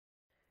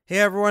Hey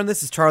everyone,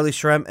 this is Charlie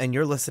Shrem, and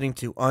you're listening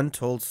to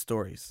Untold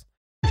Stories.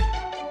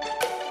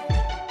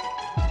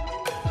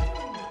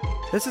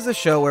 This is a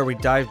show where we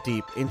dive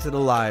deep into the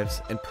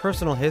lives and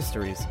personal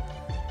histories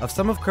of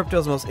some of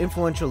crypto's most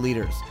influential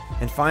leaders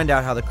and find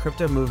out how the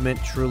crypto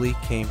movement truly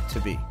came to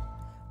be.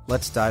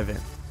 Let's dive in.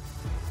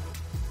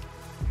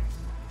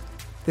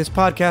 This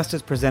podcast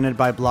is presented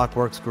by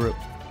Blockworks Group,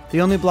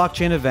 the only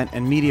blockchain event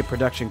and media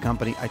production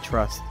company I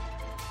trust.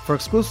 For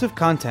exclusive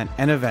content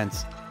and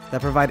events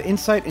that provide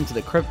insight into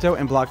the crypto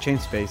and blockchain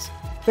space,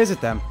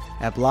 visit them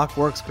at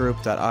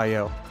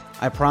blockworksgroup.io.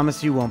 I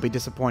promise you won't be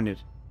disappointed.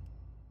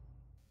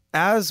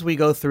 As we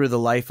go through the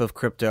life of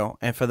crypto,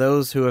 and for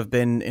those who have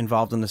been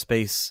involved in the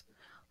space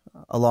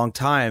a long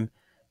time,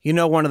 you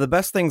know one of the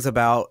best things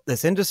about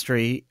this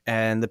industry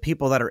and the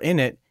people that are in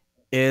it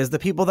is the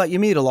people that you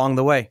meet along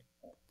the way.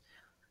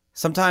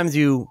 Sometimes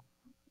you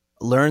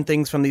learn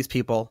things from these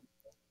people,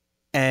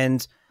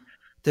 and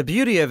the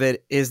beauty of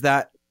it is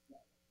that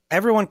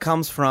everyone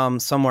comes from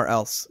somewhere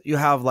else. You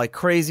have like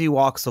crazy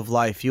walks of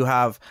life. You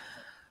have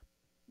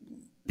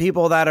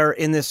people that are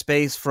in this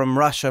space from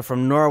Russia,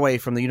 from Norway,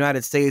 from the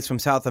United States, from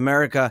South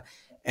America,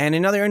 and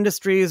in other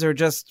industries or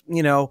just,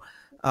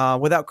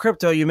 without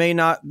crypto, you may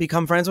not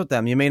become friends with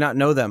them. You may not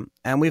know them.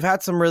 And we've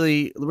had some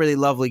really, really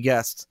lovely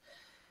guests.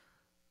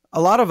 A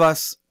lot of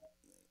us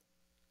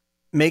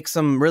make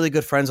some really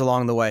good friends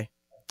along the way.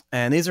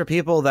 And these are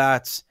people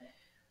that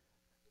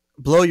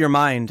blow your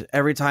mind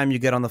every time you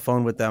get on the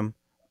phone with them.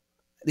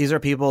 These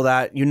are people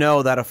that you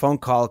know that a phone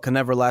call can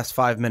never last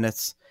 5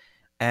 minutes.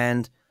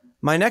 And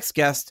my next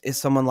guest is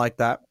someone like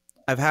that.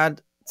 I've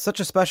had such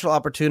a special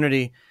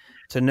opportunity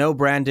to know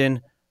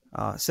Brandon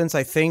since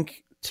I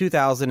think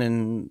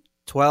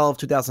 2012,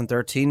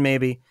 2013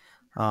 maybe.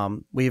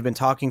 We've been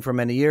talking for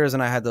many years,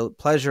 and I had the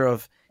pleasure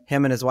of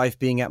him and his wife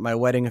being at my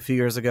wedding a few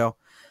years ago.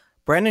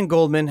 Brandon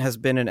Goldman has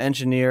been an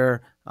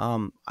engineer.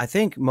 I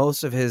think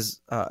most of his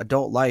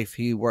adult life,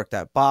 he worked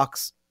at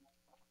Box.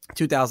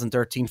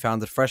 2013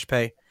 founded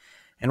FreshPay.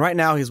 And right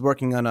now he's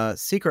working on a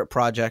secret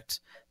project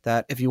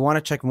that if you want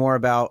to check more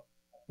about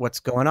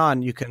what's going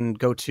on, you can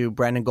go to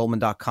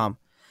brandongoldman.com.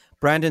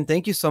 Brandon,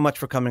 thank you so much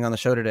for coming on the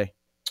show today.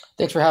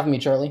 Thanks for having me,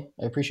 Charlie.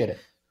 I appreciate it.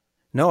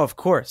 No, of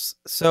course.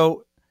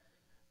 So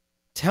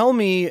tell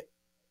me,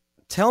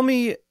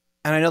 and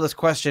I know this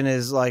question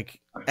is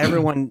like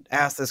everyone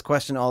asks this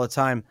question all the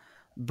time,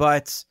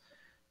 but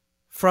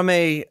from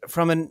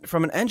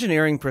an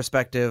engineering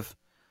perspective,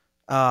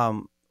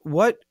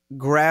 what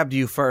grabbed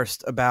you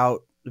first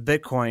about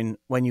Bitcoin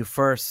when you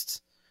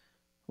first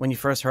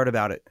heard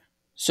about it?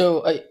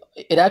 So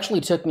it actually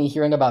took me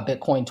hearing about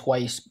Bitcoin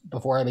twice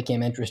before I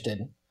became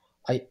interested.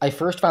 I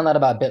first found out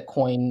about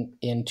Bitcoin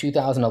in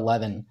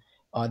 2011.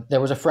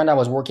 There was a friend I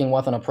was working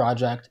with on a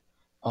project,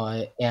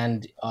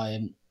 and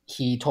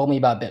he told me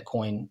about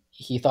Bitcoin.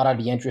 He thought I'd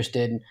be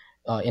interested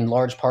in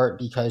large part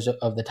because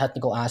of the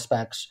technical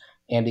aspects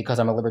and because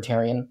I'm a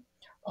libertarian.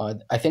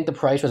 I think the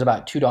price was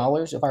about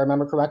 $2, if I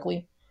remember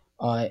correctly.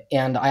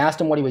 And I asked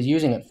him what he was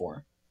using it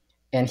for.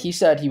 And he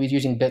said he was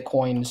using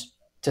Bitcoins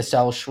to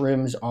sell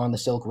shrooms on the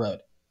Silk Road.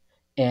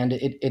 And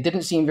it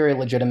didn't seem very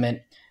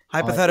legitimate.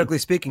 Hypothetically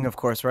speaking, of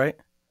course, right?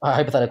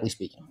 Hypothetically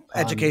speaking.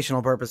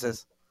 Educational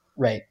purposes.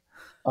 Right.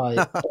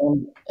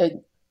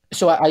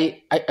 So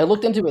I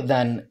looked into it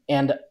then,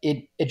 and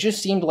it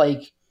just seemed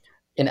like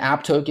an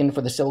app token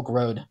for the Silk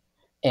Road.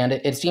 And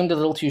it seemed a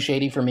little too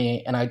shady for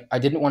me, and I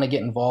didn't want to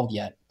get involved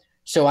yet.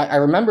 So I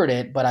remembered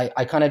it, but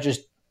I kind of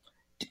just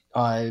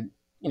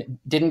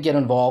didn't get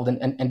involved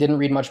and didn't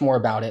read much more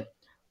about it.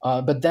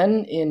 But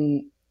then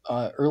in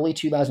early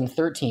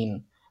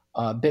 2013,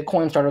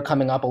 Bitcoin started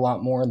coming up a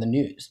lot more in the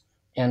news,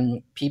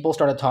 and people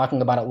started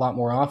talking about it a lot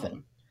more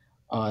often.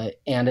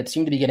 And it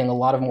seemed to be getting a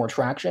lot of more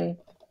traction.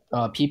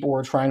 People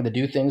were trying to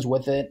do things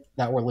with it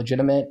that were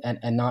legitimate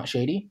and not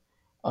shady.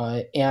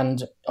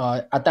 And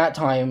at that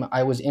time,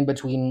 I was in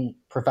between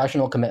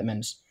professional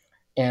commitments,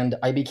 and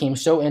I became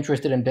so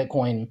interested in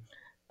Bitcoin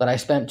that I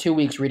spent 2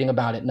 weeks reading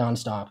about it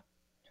nonstop.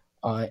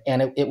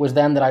 And it was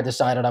then that I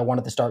decided I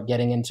wanted to start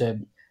getting into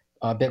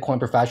Bitcoin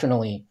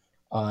professionally,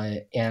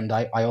 and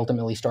I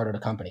ultimately started a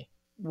company.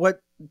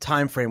 What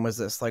time frame was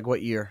this? Like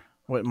what year?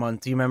 What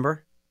month? Do you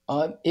remember?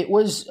 It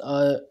was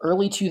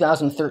early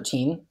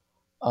 2013.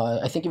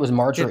 I think it was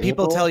March or April. Did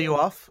people tell you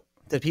off?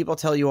 Did people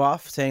tell you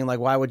off saying like,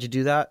 why would you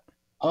do that?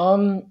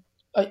 I'm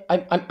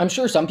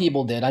sure some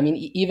people did. I mean,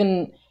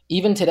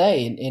 even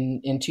today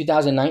in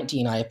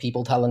 2019, I have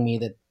people telling me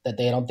that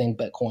they don't think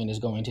Bitcoin is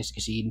going to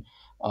succeed,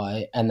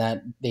 and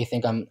that they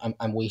think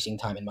I'm wasting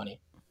time and money.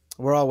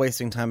 We're all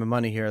wasting time and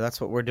money here.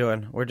 That's what we're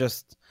doing. We're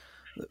just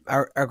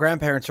our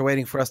grandparents are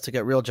waiting for us to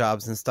get real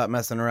jobs and stop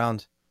messing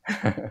around.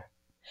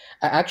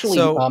 Actually,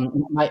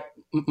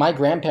 my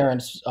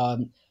grandparents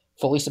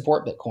fully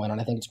support Bitcoin, and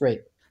I think it's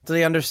great. Do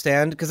they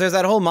understand? Because there's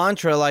that whole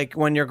mantra, like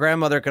when your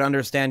grandmother can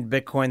understand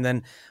Bitcoin,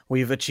 then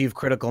we've achieved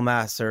critical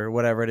mass or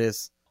whatever it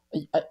is.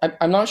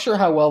 I'm not sure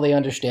how well they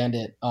understand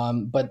it,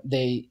 but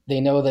they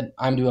know that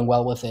I'm doing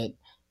well with it,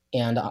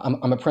 and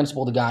I'm a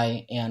principled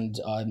guy, and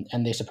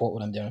they support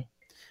what I'm doing.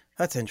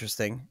 That's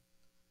interesting.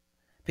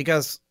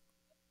 because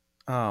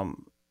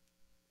um,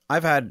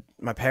 I've had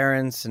my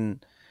parents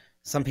and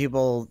some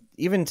people,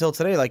 even till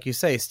today, like you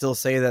say, still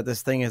say that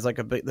this thing is like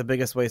the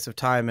biggest waste of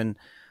time. And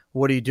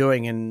what are you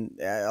doing? And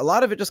a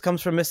lot of it just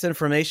comes from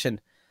misinformation.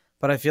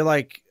 But I feel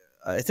like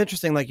it's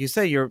interesting, like you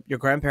say, your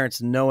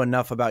grandparents know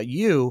enough about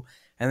you,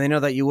 and they know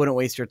that you wouldn't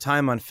waste your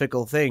time on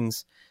fickle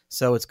things.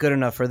 So it's good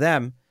enough for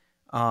them.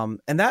 And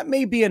that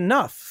may be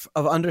enough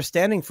of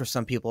understanding for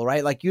some people,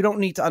 right? Like you don't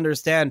need to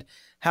understand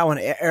how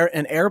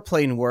an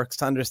airplane works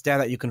to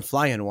understand that you can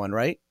fly in one,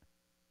 right?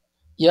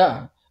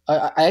 Yeah.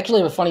 I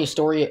actually have a funny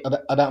story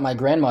about my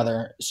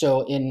grandmother.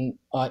 So in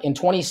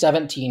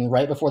 2017,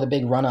 right before the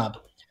big run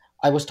up,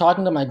 I was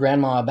talking to my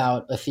grandma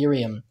about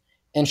Ethereum,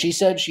 and she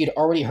said she had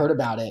already heard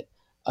about it.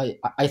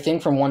 I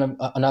think from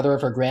another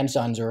of her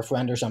grandsons or a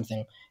friend or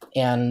something,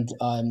 and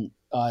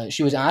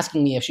she was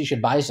asking me if she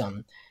should buy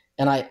some,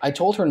 and I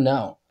told her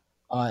no.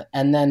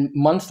 And then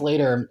months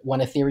later, when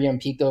Ethereum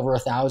peaked over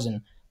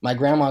 1,000, my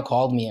grandma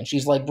called me and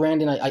she's like,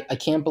 "Brandon, I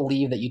can't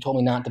believe that you told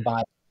me not to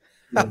buy."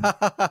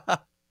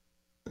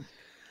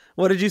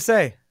 What did you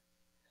say?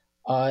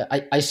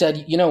 I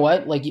said, you know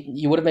what? Like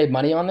you would have made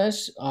money on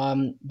this,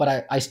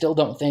 but I still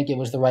don't think it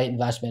was the right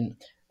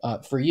investment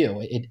for you.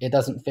 It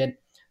doesn't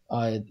fit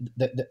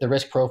the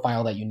risk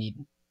profile that you need.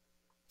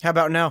 How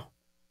about now?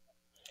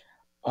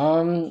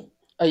 Um,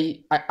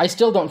 I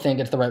still don't think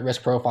it's the right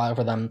risk profile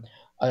for them,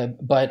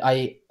 but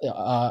I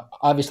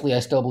obviously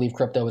I still believe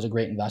crypto is a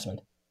great investment.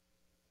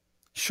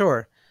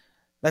 Sure.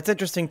 That's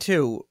interesting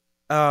too.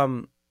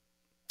 Um,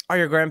 are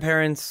your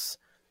grandparents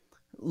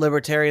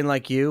libertarian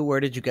like you? Where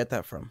did you get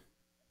that from?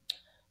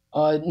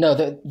 No,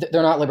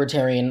 they're not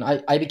libertarian.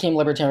 I became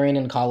libertarian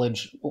in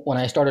college when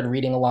I started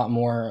reading a lot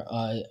more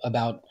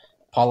about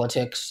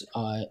politics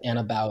and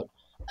about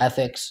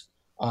ethics,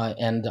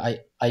 and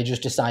I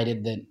just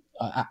decided that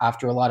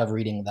after a lot of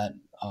reading that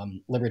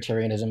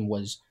libertarianism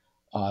was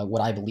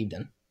what I believed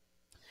in.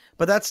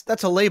 But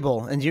that's a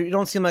label, and you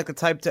don't seem like the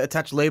type to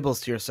attach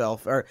labels to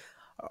yourself. Or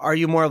are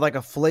you more like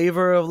a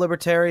flavor of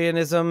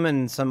libertarianism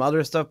and some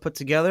other stuff put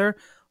together?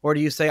 Or do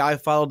you say I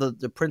follow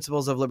the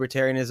principles of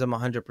libertarianism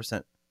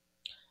 100%?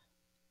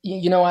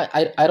 You know,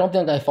 I don't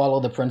think I follow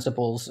the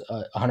principles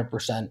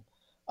 100%.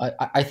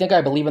 I think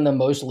I believe in them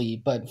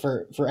mostly, but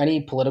for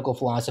any political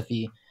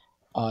philosophy,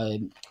 uh,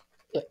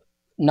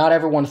 not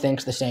everyone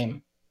thinks the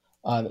same.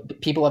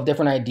 People have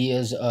different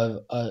ideas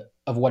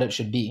of what it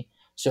should be.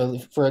 So,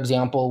 for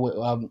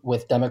example,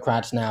 with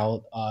Democrats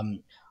now,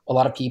 a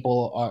lot of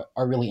people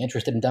are really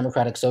interested in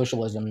democratic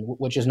socialism,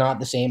 which is not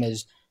the same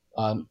as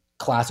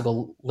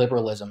classical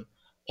liberalism.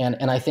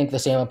 And I think the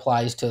same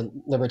applies to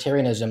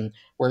libertarianism,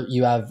 where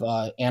you have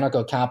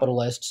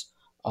anarcho-capitalists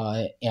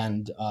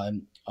and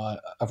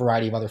a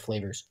variety of other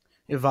flavors.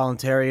 You have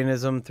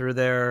voluntarism through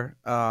there,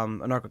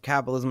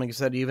 anarcho-capitalism, like you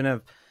said. You even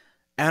have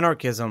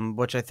anarchism,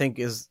 which I think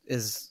is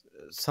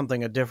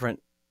something a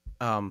different.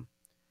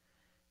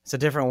 It's a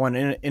different one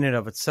in and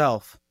of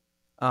itself.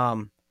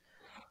 Um,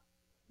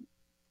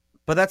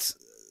 but that's.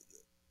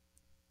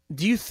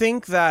 Do you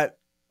think that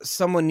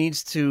someone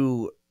needs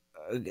to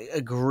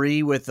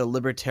agree with the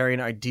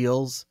libertarian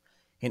ideals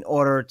in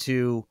order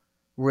to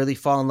really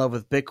fall in love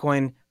with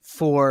Bitcoin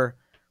for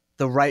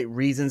the right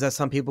reasons, as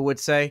some people would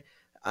say?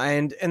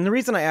 And the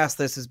reason I ask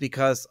this is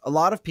because a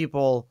lot of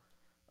people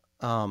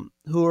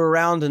who were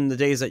around in the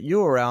days that you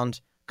were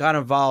around got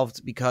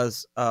involved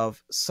because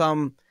of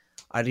some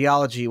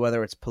ideology,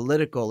 whether it's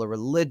political or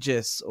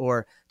religious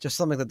or just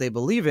something that they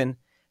believe in.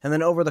 And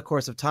then over the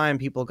course of time,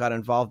 people got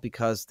involved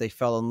because they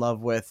fell in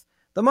love with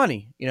the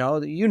money.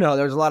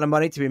 There's a lot of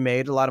money to be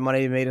made, a lot of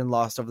money made and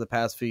lost over the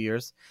past few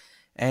years.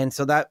 And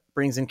so that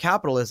brings in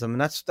capitalism.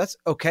 And that's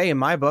okay in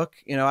my book.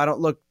 I don't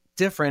look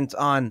different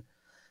on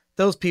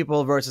those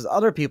people versus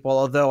other people,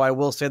 although I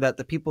will say that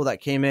the people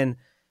that came in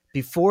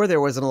before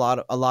there wasn't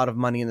a lot of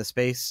money in the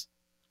space,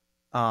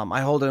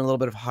 I hold in a little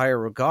bit of higher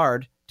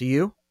regard. Do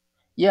you?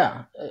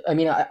 Yeah, I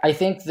mean, I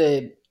think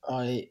that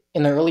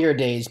in the earlier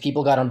days,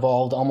 people got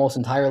involved almost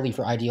entirely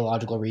for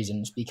ideological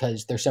reasons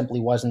because there simply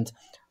wasn't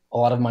a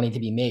lot of money to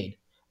be made.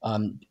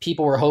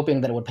 People were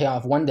hoping that it would pay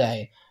off one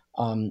day,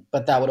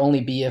 but that would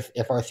only be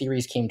if our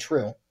theories came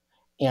true.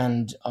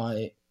 And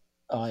I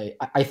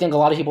think a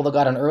lot of people that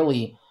got in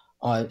early,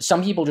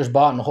 some people just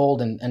bought and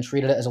hold and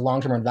treated it as a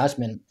long-term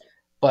investment.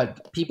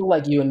 But people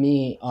like you and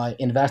me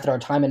invested our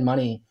time and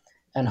money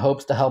and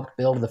hopes to help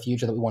build the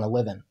future that we want to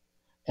live in.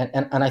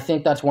 And I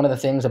think that's one of the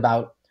things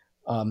about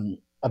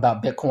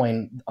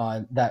Bitcoin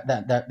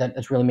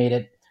that's really made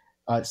it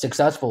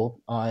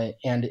successful,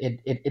 and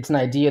it's an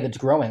idea that's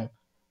growing.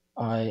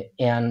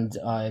 And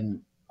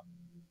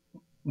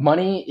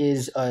money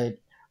is a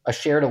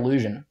shared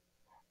illusion,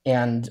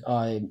 and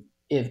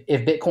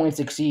if Bitcoin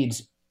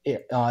succeeds,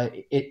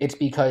 it's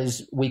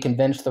because we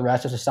convince the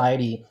rest of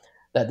society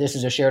that this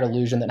is a shared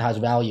illusion that has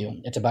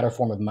value. It's a better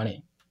form of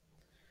money.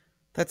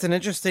 That's an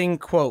interesting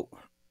quote.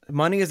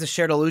 Money is a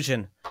shared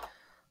illusion.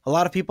 A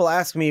lot of people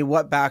ask me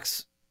what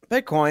backs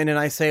Bitcoin, and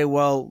I say,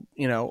 well,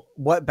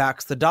 what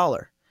backs the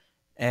dollar?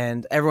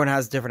 And everyone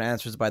has different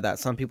answers by that.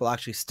 Some people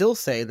actually still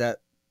say that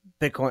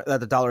Bitcoin, that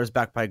the dollar is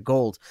backed by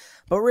gold.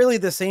 But really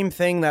the same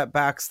thing that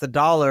backs the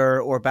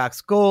dollar or backs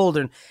gold,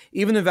 and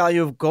even the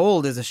value of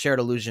gold is a shared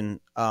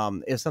illusion.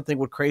 If something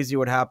crazy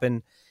would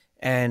happen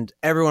and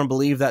everyone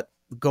believed that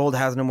gold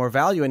has no more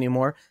value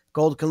anymore,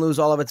 gold can lose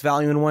all of its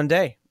value in one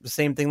day. The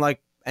same thing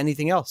like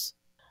anything else.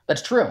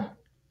 That's true.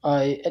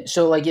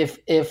 So like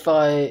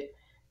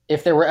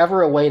if there were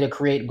ever a way to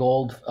create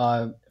gold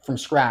from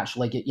scratch,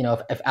 like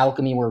if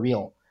alchemy were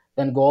real,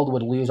 then gold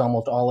would lose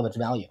almost all of its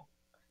value.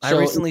 I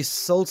recently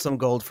sold some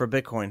gold for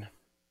Bitcoin.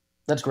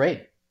 That's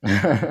great.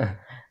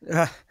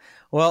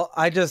 Well,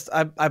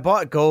 I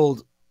bought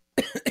gold.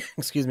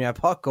 Excuse me. I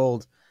bought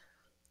gold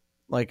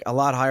like a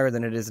lot higher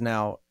than it is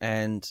now.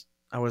 And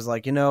I was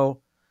like, I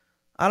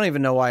don't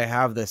even know why I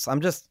have this.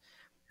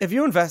 If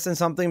you invest in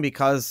something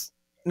because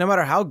no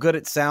matter how good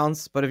it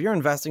sounds, but if you're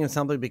investing in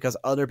something because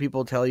other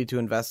people tell you to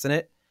invest in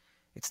it,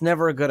 it's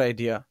never a good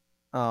idea.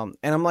 And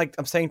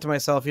I'm saying to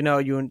myself,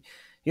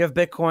 you have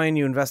Bitcoin,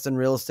 you invest in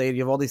real estate,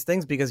 you have all these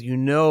things because you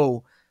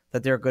know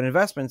that they're good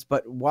investments.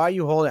 But why are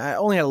you holding? I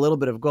only had a little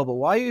bit of gold, but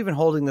why are you even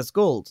holding this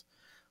gold?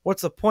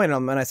 What's the point?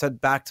 And I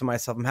said back to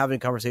myself, I'm having a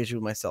conversation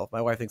with myself.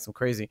 My wife thinks I'm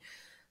crazy.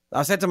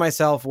 I said to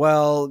myself,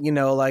 well,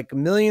 like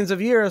millions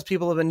of years,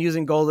 people have been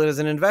using gold as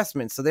an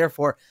investment. So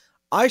therefore,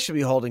 I should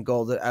be holding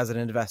gold as an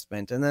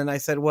investment. And then I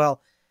said,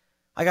 well,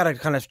 I got to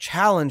kind of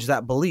challenge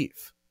that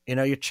belief.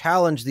 You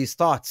challenge these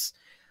thoughts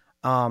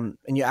and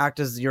you act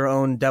as your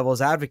own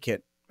devil's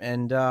advocate.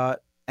 And I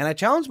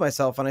challenged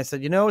myself and I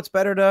said, it's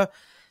better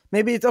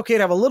maybe it's okay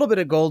to have a little bit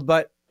of gold,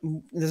 but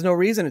there's no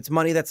reason. It's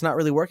money that's not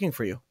really working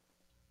for you.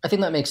 I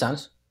think that makes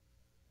sense.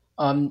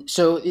 Another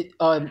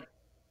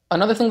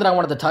thing that I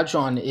wanted to touch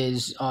on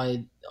is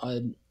the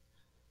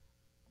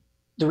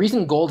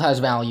reason gold has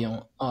value.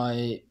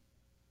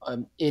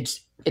 It's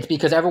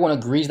because everyone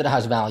agrees that it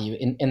has value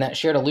in that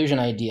shared illusion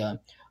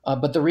idea.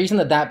 But the reason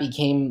that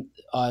became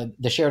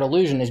the shared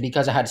illusion is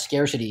because it had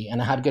scarcity and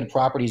it had good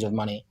properties of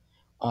money.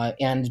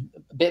 And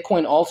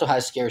Bitcoin also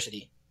has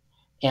scarcity.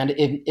 And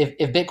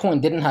if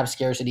Bitcoin didn't have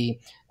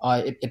scarcity,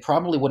 it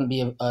probably wouldn't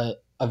be a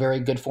very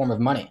good form of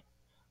money.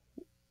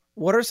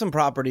 What are some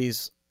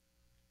properties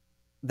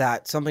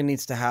that something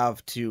needs to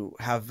have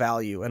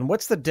value? And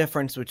what's the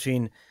difference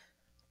between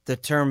the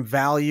term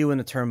value and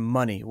the term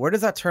money? Where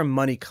does that term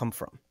money come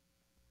from?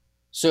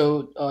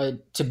 So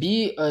to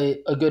be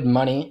a good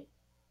money,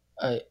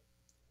 I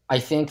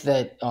think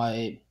that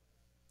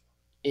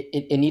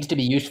it needs to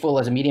be useful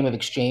as a medium of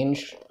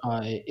exchange.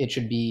 It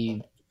should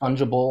be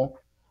fungible.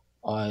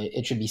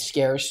 It should be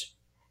scarce,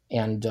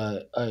 and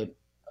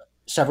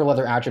several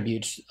other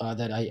attributes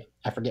that I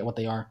forget what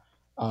they are.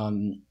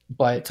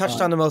 But you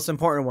touched on the most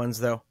important ones,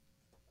 though.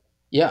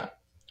 Yeah,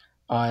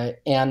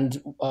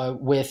 and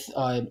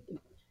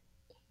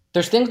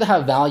there's things that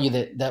have value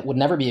that would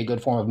never be a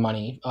good form of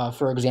money.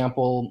 For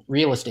example,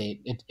 real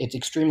estate. It's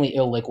extremely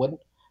illiquid.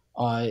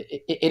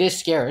 It is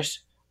scarce,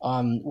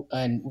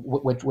 and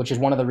which is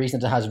one of the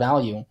reasons it has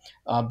value.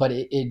 But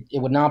it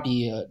would not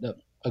be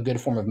a good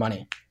form of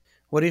money.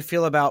 What do you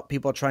feel about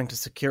people trying to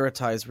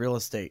securitize real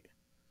estate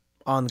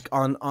on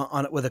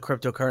with a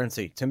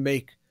cryptocurrency to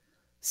make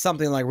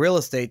something like real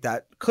estate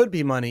that could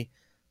be money?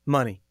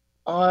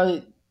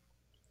 I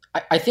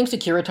think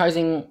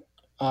securitizing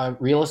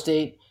real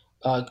estate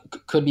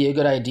could be a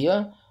good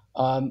idea,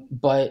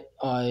 but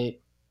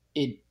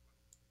it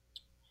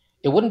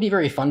wouldn't be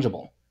very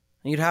fungible.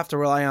 You'd have to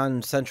rely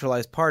on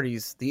centralized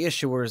parties, the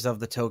issuers of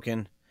the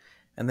token,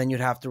 and then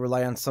you'd have to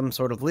rely on some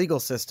sort of legal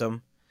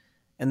system.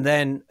 And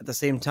then at the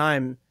same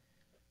time,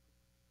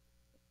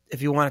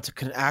 if you wanted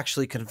to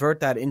actually convert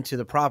that into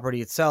the property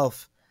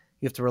itself,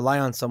 you have to rely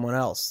on someone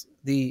else.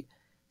 The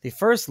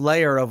first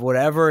layer of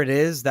whatever it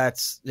is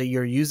that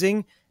you're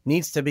using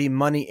needs to be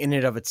money in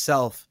and of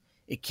itself.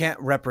 It can't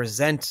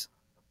represent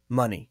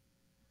money.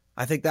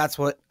 I think that's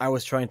what I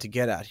was trying to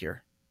get at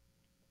here.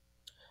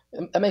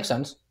 That makes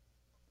sense.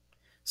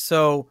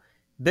 So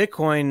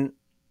Bitcoin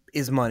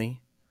is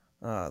money.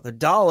 The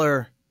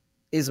dollar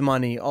is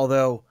money,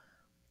 although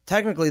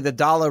technically the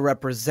dollar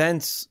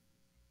represents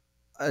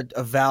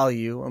a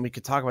value, and we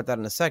could talk about that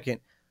in a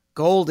second.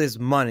 Gold is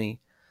money.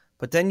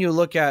 But then you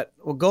look at,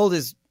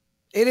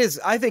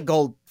 I think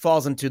gold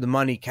falls into the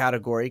money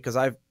category because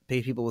I've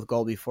paid people with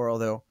gold before,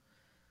 although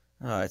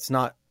it's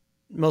not,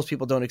 most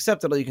people don't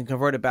accept it. You can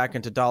convert it back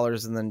into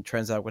dollars and then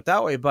transact with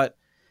that way. But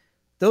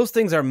those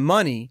things are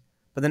money,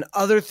 but then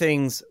other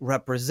things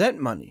represent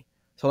money.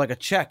 So like a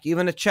check,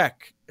 even a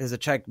check, is a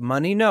check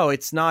money? No,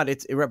 it's not.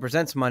 It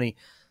represents money.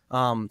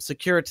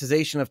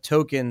 Securitization of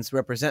tokens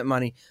represent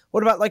money.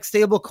 What about like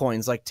stable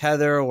coins like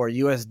Tether or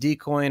USD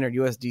coin or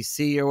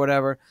USDC or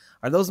whatever?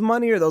 Are those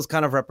money or those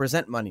kind of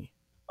represent money?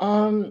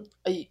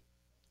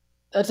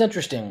 That's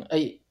interesting.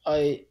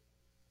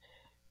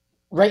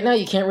 Right now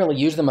you can't really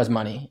use them as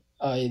money.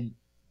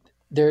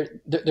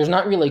 There's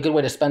not really a good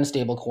way to spend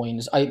stable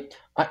coins. I'm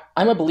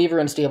a believer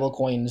in stable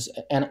coins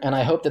and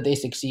I hope that they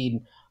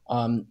succeed.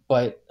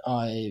 But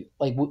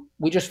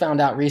we just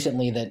found out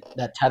recently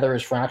that Tether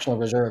is fractional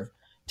reserve.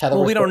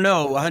 We don't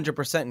know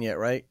 100% yet,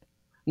 right?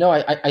 No,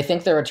 I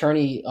think their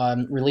attorney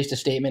released a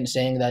statement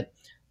saying that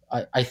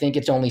I think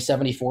it's only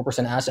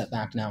 74% asset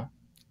backed now.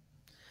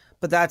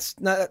 But that's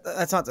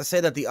not to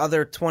say that the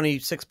other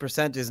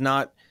 26% is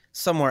not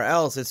somewhere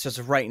else. It's just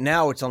right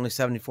now it's only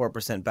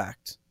 74%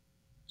 backed.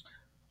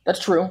 That's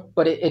true,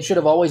 but it should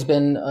have always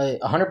been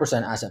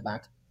 100% asset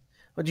backed.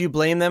 But do you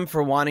blame them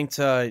for wanting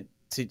to?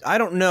 I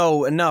don't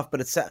know enough,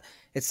 but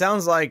it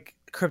sounds like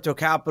crypto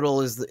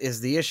capital is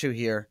the issue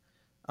here,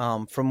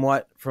 from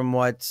what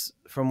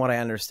I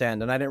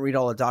understand, and I didn't read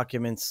all the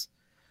documents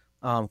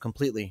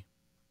completely.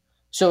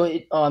 So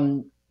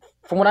from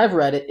what I've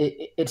read,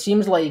 it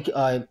seems like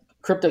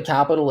crypto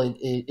capital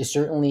is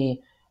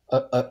certainly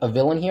a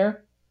villain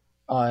here,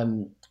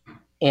 um,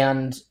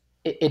 and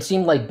it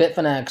seemed like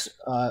Bitfinex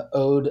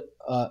owed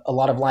a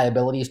lot of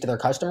liabilities to their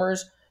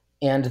customers,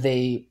 and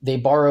they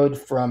borrowed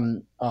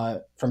from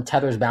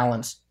Tether's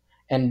balance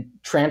and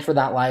transferred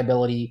that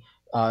liability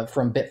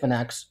from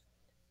Bitfinex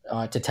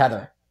to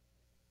Tether.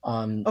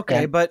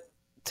 Okay, And but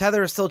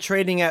Tether is still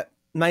trading at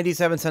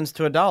 97 cents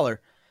to a dollar.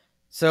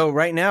 So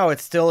right now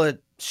it's still a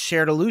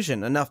shared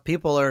illusion. Enough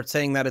people are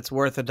saying that it's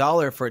worth a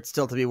dollar for it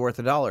still to be worth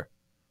a dollar.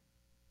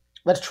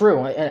 that's true.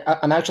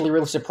 I'm actually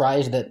really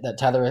surprised that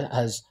Tether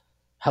has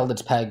held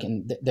its peg,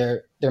 and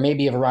there may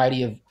be a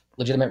variety of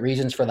legitimate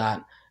reasons for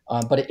that.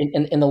 But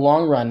in the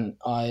long run,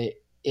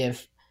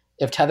 if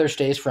if Tether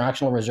stays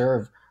fractional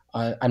reserve,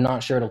 I'm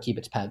not sure it'll keep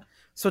its peg.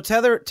 So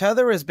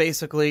Tether is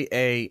basically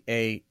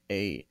a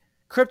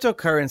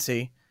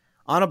cryptocurrency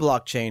on a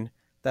blockchain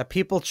that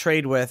people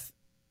trade with,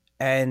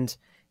 and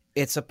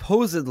it's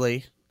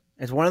supposedly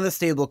it's one of the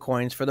stable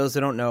coins. For those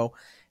who don't know,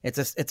 it's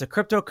a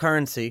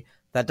cryptocurrency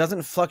that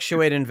doesn't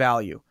fluctuate in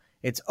value.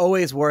 It's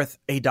always worth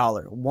a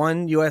dollar.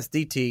 One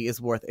USDT is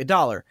worth a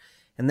dollar,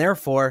 and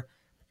therefore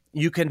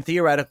you can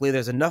theoretically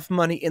there's enough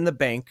money in the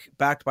bank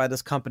backed by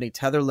this company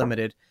Tether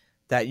Limited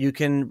that you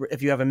can,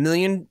 if you have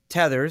 1,000,000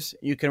 tethers,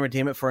 you can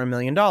redeem it for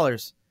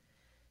 $1,000,000.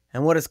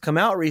 And what has come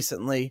out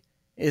recently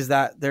is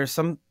that there's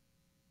some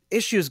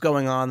issues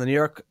going on. The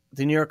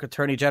New York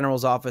Attorney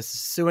General's office is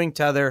suing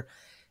Tether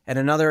and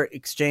another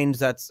exchange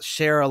that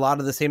share a lot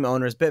of the same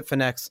owners,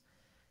 Bitfinex,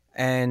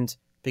 and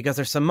because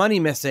there's some money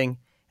missing,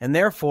 and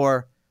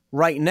therefore,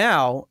 right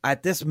now,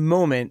 at this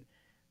moment,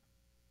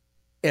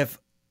 if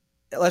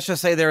let's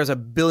just say there is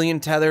 1,000,000,000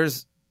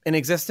 tethers in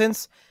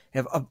existence,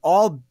 if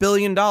all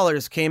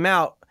 $1,000,000,000 came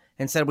out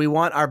and said we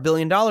want our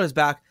 $1,000,000,000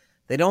 back,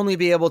 they'd only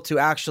be able to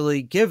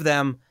actually give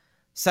them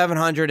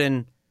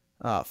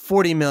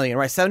 740 million,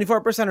 right?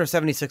 74% or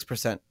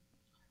 76%?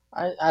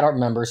 I don't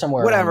remember,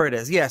 somewhere Whatever around. it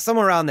is. Yeah,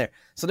 somewhere around there.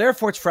 So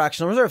therefore it's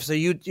fractional reserve. So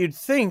you'd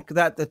think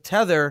that the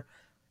tether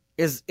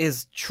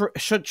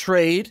should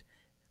trade,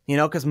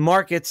 because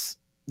markets,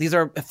 these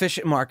are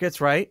efficient markets,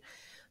 right?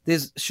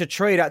 These should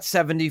trade at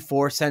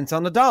 74 cents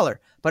on the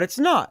dollar, but it's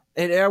not.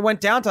 It went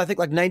down to, I think,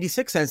 like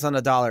 96 cents on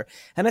the dollar.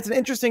 And that's an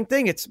interesting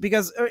thing. It's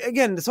because,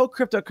 again, this whole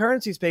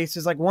cryptocurrency space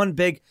is like one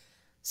big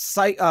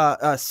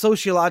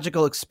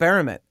sociological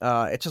experiment.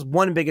 It's just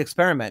one big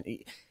experiment.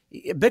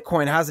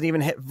 Bitcoin hasn't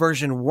even hit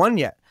version 1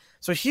 yet.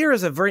 So here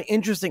is a very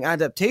interesting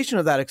adaptation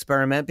of that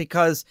experiment,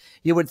 because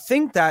you would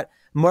think that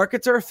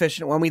markets are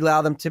efficient when we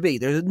allow them to be.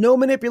 There's no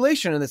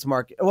manipulation in this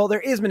market. Well,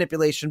 there is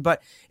manipulation,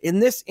 but in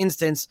this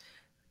instance,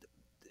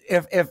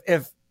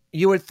 if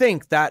you would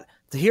think that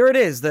here it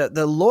is,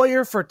 the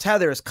lawyer for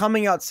Tether is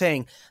coming out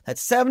saying that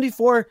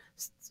 74%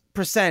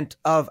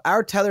 of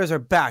our tethers are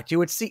backed, you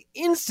would see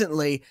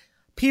instantly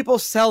people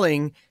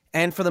selling,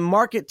 and for the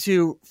market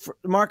to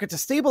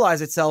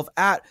stabilize itself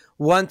at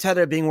one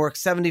tether being worth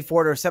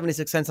 74 or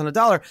 76 cents on a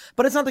dollar.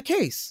 But it's not the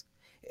case.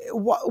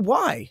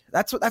 Why?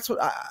 That's what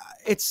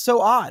it's so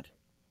odd.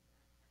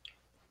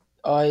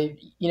 To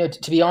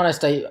be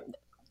honest,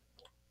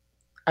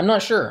 I'm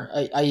not sure.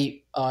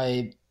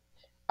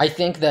 I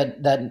think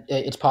that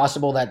it's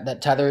possible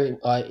that Tether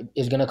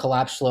is going to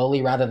collapse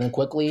slowly rather than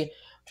quickly,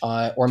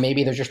 or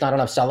maybe there's just not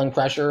enough selling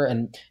pressure,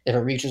 and if it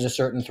reaches a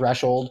certain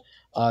threshold,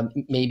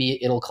 maybe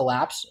it'll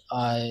collapse.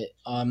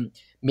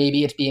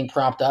 Maybe it's being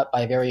propped up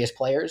by various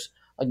players.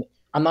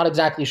 I'm not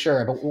exactly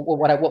sure, but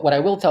what I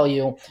will tell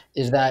you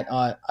is that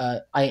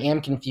I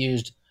am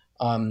confused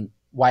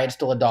why it's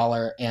still a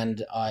dollar,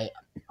 and I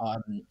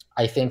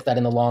think that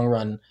in the long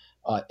run,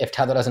 if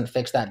Tether doesn't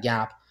fix that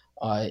gap,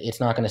 it's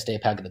not going to stay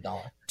pegged at the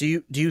dollar.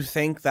 Do you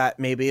think that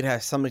maybe it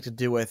has something to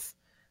do with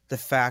the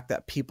fact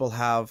that people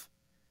have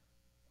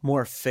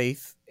more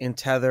faith in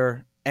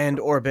Tether and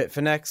or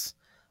Bitfinex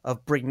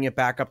of bringing it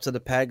back up to the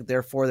peg?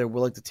 Therefore, they're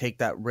willing to take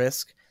that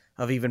risk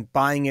of even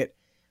buying it,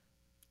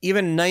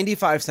 even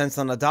 95 cents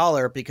on a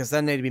dollar, because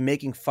then they'd be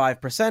making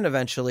 5%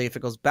 eventually if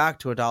it goes back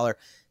to a dollar.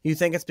 You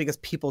think it's because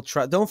people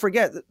trust? Don't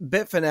forget,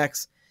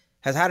 Bitfinex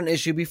has had an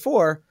issue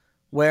before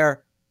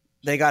where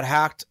they got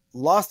hacked,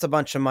 lost a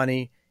bunch of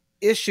money,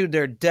 issued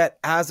their debt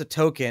as a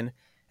token,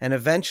 and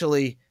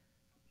eventually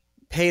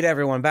paid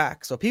everyone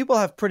back. So people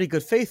have pretty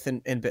good faith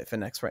in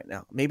Bitfinex right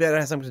now. Maybe that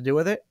has something to do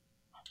with it.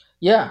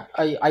 Yeah,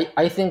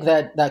 I think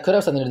that could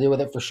have something to do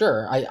with it for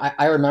sure.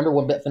 I remember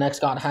when Bitfinex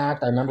got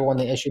hacked. I remember when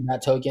they issued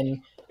that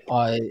token,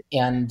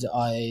 and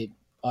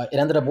it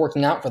ended up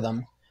working out for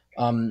them.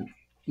 Um,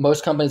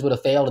 Most companies would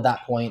have failed at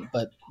that point,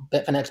 but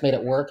Bitfinex made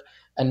it work,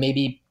 and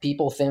maybe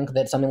people think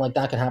that something like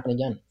that could happen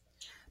again.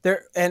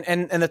 There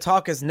and the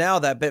talk is now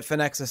that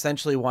Bitfinex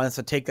essentially wants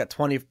to take that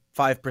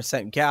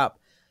 25% gap,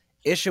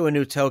 issue a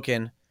new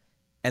token,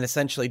 and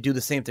essentially do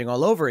the same thing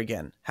all over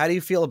again. How do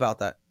you feel about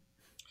that?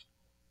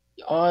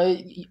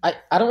 I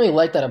don't really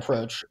like that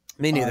approach.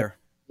 Me neither. To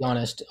be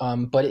honest.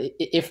 But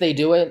if they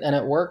do it and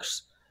it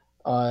works,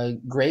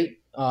 great.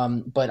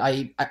 But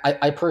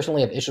I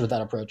personally have issues with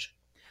that approach.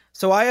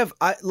 So I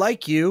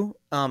like you,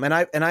 and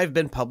I've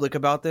been public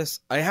about this.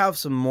 I have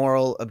some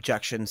moral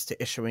objections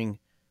to issuing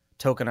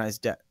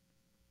tokenized debt.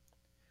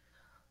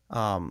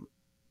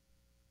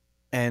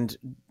 And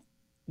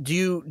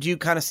do you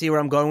kind of see where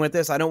I'm going with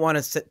this? I don't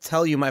want to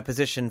tell you my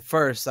position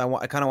first.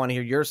 I kind of want to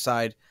hear your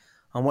side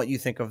on what you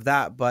think of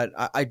that. But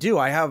I do.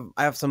 I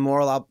have some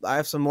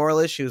moral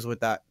issues with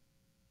that.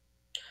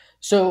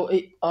 So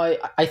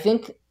I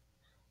think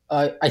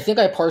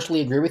I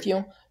partially agree with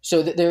you.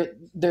 So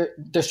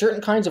there's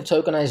certain kinds of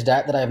tokenized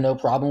debt that I have no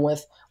problem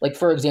with. Like,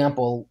 for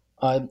example,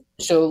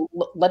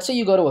 let's say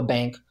you go to a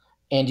bank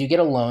and you get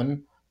a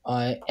loan,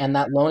 and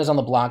that loan is on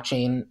the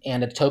blockchain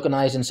and it's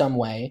tokenized in some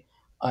way,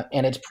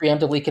 and it's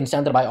preemptively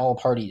consented by all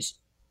parties.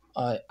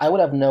 I would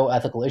have no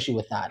ethical issue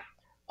with that.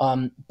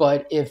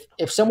 But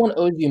if someone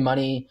owes you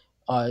money,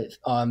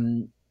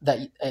 and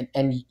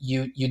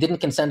you didn't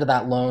consent to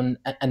that loan,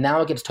 and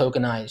now it gets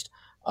tokenized,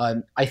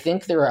 I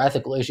think there are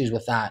ethical issues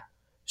with that.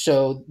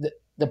 So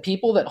the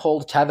people that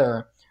hold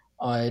Tether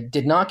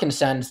did not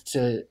consent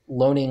to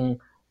loaning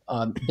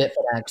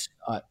Bitfinex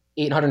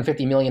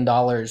 $850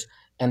 million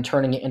and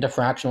turning it into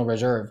fractional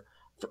reserve.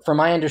 From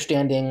my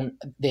understanding,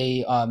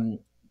 they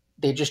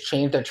just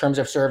changed their terms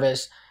of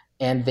service,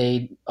 and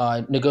they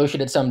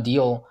negotiated some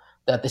deal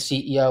that the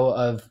CEO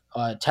of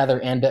Tether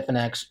and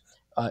Bitfinex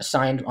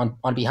signed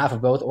on behalf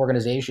of both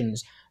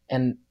organizations,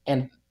 and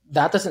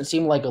that doesn't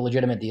seem like a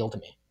legitimate deal to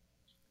me.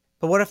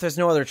 But what if there's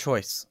no other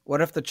choice?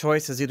 What if the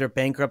choice is either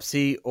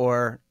bankruptcy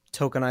or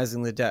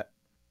tokenizing the debt?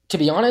 To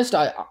be honest,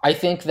 I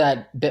think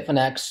that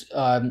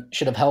Bitfinex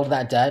should have held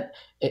that debt.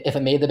 If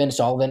it made them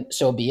insolvent,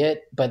 so be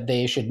it, but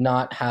they should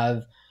not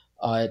have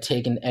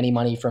taken any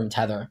money from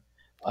Tether.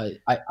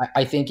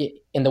 I think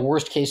in the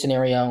worst case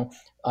scenario,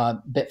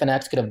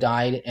 Bitfinex could have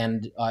died,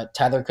 and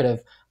Tether could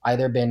have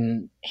either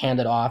been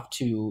handed off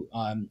to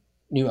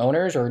new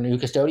owners or new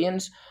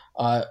custodians,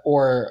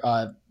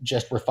 or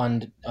just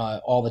refund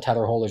all the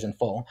Tether holders in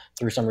full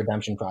through some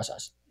redemption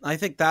process. I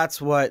think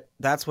that's what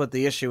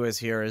the issue is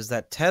here, is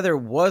that Tether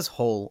was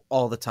whole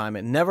all the time.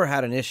 It never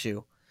had an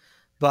issue.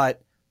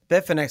 But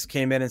Bitfinex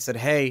came in and said,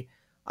 hey,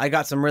 I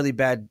got some really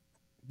bad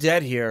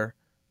debt here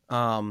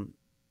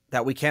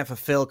that we can't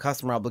fulfill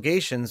customer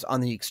obligations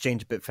on the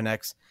exchange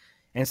Bitfinex.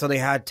 And so they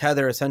had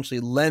Tether essentially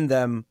lend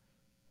them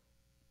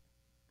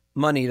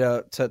money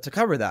to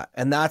cover that.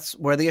 And that's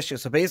where the issue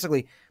is. So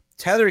basically,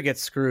 Tether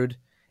gets screwed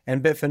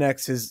and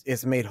Bitfinex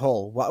is made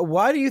whole.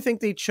 Why do you think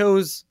they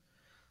chose,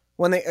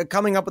 when they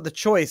coming up with the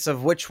choice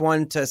of which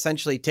one to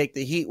essentially take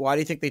the heat, why do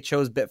you think they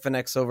chose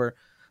Bitfinex over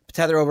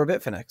Tether over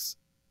Bitfinex?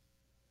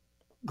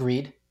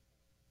 Greed.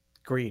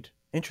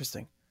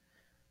 Interesting.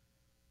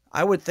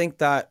 I would think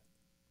that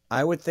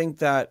I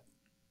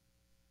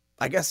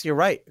guess you're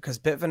right, because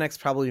Bitfinex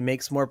probably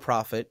makes more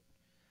profit.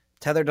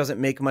 Tether doesn't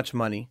make much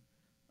money.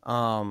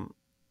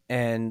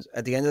 And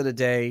at the end of the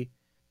day,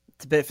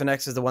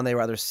 Bitfinex is the one they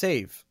rather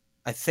save.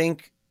 I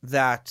think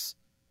that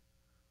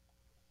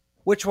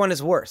which one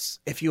is worse?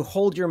 If you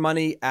hold your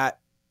money at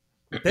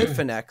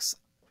Bitfinex,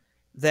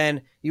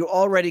 then you're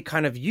already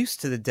kind of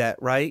used to the debt,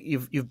 right?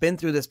 You've been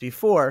through this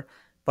before.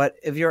 But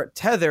if you're at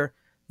Tether,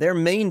 their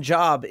main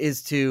job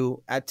is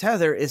to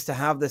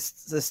have the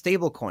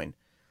stable coin.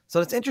 So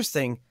it's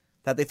interesting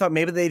that they thought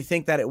maybe they'd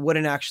think that it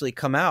wouldn't actually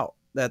come out,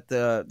 that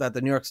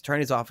the New York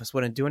Attorney's Office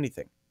wouldn't do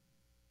anything.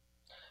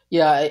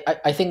 Yeah,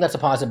 I think that's a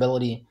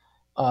possibility.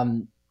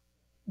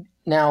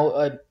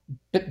 Now,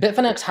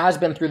 Bitfinex has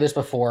been through this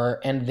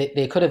before, and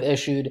they could have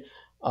issued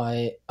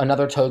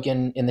another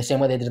token in the same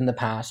way they did in the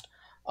past.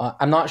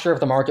 I'm not sure if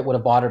the market would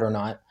have bought it or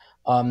not.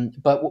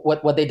 But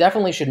what they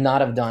definitely should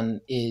not have done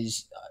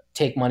is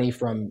take money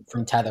from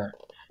Tether.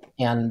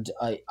 And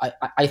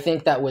I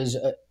think that was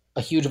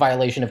a huge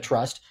violation of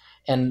trust.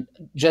 And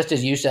just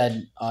as you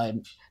said,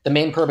 the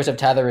main purpose of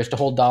Tether is to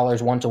hold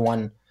dollars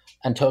one-to-one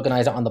and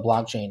tokenize it on the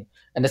blockchain.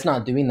 And it's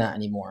not doing that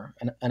anymore.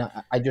 And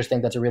I just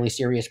think that's a really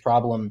serious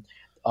problem,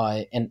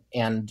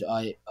 and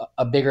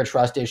a bigger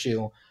trust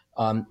issue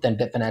than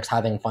Bitfinex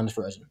having funds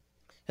frozen.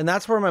 And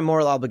that's where my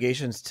moral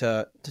obligations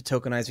to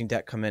tokenizing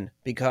debt come in,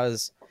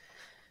 because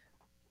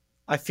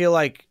I feel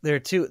like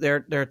there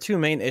are two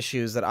main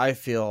issues that I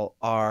feel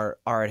are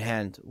at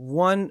hand.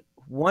 One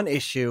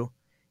issue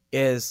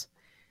is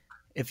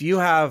if you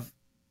have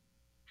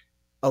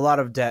a lot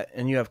of debt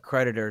and you have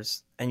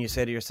creditors and you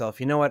say to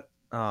yourself, you know what,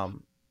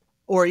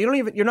 or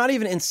you're not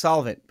even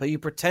insolvent, but you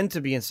pretend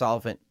to be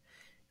insolvent.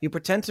 You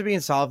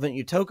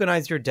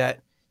tokenize your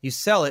debt, you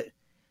sell it,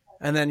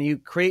 and then you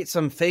create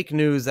some fake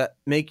news that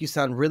make you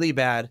sound really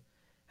bad.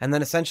 And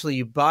then essentially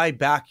you buy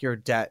back your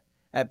debt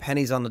at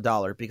pennies on the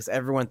dollar because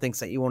everyone thinks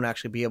that you won't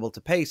actually be able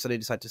to pay, so they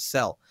decide to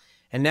sell.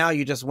 And now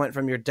you just went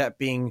from your debt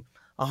being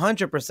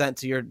 100%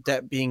 to your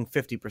debt being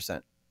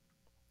 50%.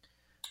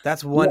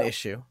 That's one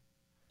issue.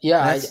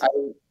 Yeah,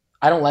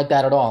 I don't like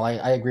that at all.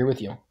 I agree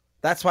with you.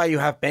 That's why you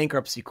have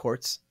bankruptcy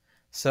courts.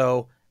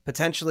 So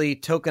potentially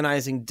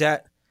tokenizing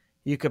debt,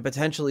 you could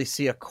potentially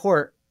see a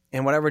court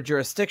in whatever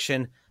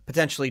jurisdiction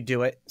potentially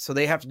do it. So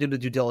they have to do the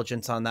due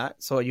diligence on that.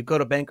 So you go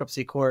to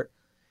bankruptcy court,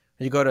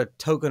 you go to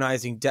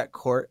tokenizing debt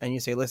court, and you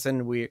say,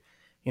 listen, we're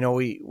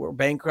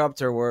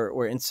bankrupt or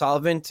we're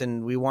insolvent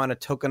and we want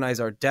to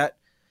tokenize our debt.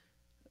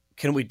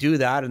 Can we do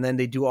that? And then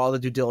they do all the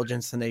due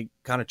diligence and they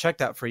kind of check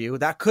that for you.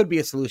 That could be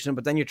a solution,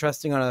 but then you're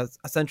trusting on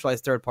a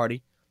centralized third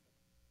party.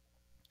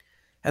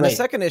 And the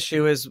second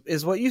issue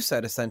is what you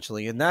said,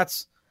 essentially. And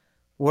that's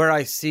where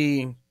I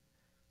see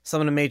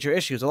some of the major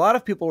issues. A lot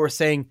of people were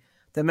saying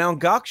that Mt.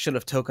 Gox should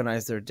have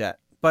tokenized their debt.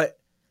 But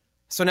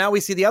so now we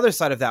see the other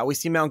side of that. We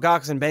see Mt.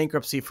 Gox in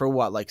bankruptcy for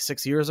what, like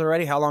 6 years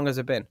already? How long has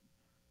it been?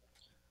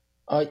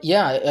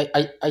 Yeah,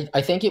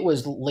 I think it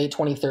was late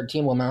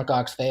 2013 when Mt.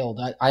 Gox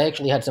failed. I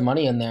actually had some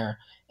money in there,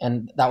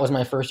 and that was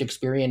my first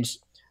experience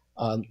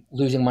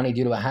losing money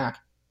due to a hack.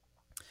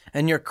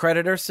 And you're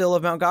creditor still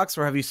of Mt. Gox,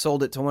 or have you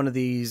sold it to one of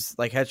these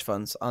like hedge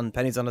funds on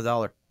pennies on the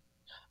dollar?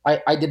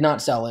 I did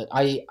not sell it.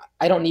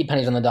 I don't need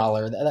pennies on the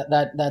dollar.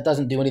 That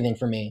doesn't do anything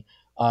for me.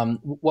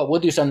 What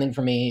would do something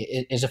for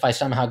me is if I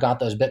somehow got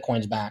those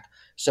Bitcoins back.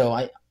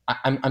 So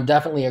I'm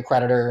definitely a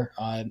creditor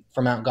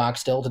for Mt. Gox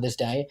still to this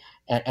day,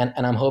 and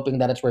I'm hoping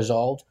that it's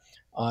resolved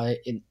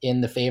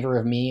in the favor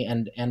of me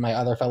and my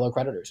other fellow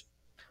creditors.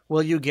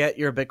 Will you get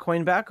your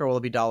Bitcoin back, or will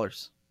it be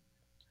dollars?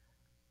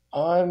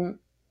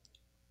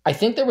 I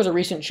think there was a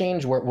recent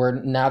change where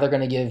now they're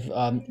going to give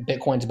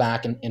Bitcoins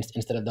back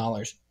instead of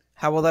dollars.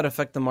 How will that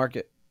affect the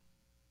market?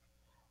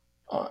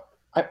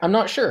 I'm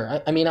not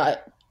sure.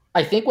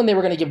 I think when they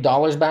were going to give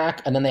dollars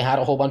back, and then they had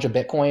a whole bunch of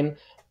Bitcoin,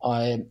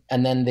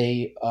 and then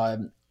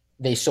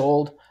they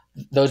sold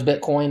those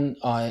Bitcoin,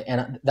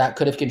 and that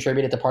could have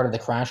contributed to part of the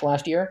crash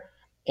last year.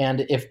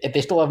 And if they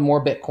still have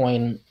more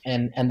Bitcoin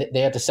and they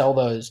have to sell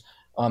those,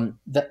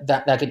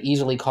 that could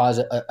easily cause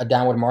a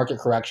downward market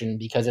correction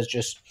because it's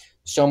just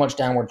so much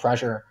downward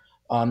pressure.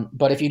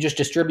 But if you just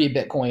distribute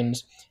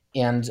Bitcoins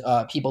and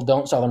people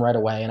don't sell them right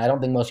away, and I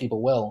don't think most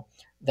people will,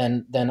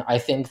 then I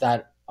think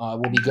that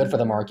will be good for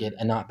the market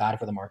and not bad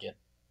for the market.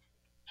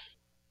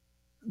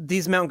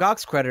 These Mt.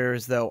 Gox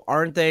creditors, though,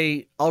 aren't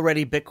they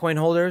already Bitcoin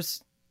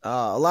holders?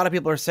 A lot of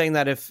people are saying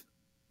that if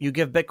you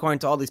give Bitcoin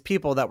to all these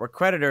people that were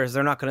creditors,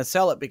 they're not going to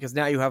sell it because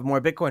now you have more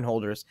Bitcoin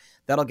holders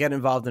that'll get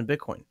involved in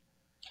Bitcoin.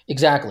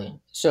 Exactly.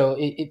 So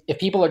if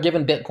people are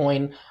given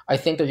Bitcoin, I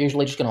think they're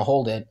usually just going to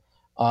hold it.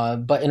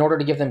 But in order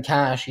to give them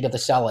cash, you'd have to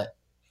sell it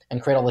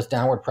and create all this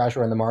downward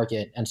pressure in the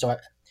market. And so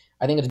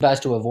I think it's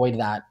best to avoid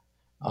that.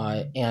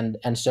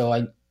 And so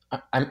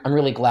I'm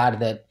really glad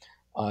that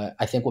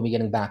I think we'll be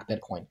getting back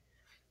Bitcoin.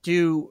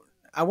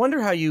 I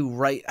wonder how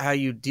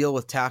you deal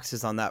with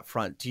taxes on that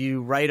front. Do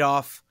you write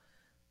off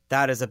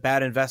that as a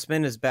bad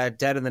investment, as bad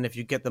debt, and then if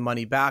you get the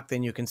money back,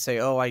 then you can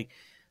say,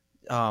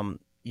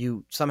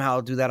 you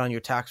somehow do that on your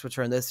tax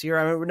return this year?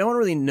 I mean, no one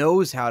really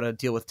knows how to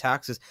deal with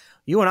taxes.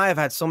 You and I have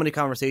had so many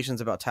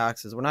conversations about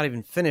taxes. We're not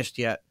even finished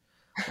yet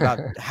about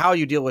how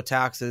you deal with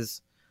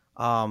taxes.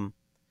 I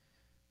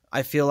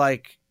feel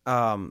like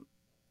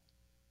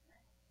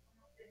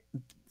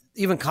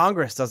even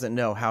Congress doesn't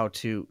know how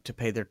to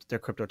pay their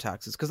crypto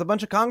taxes because a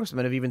bunch of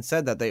congressmen have even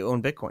said that they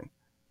own Bitcoin.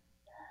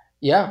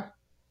 Yeah.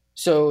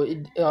 So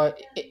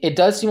it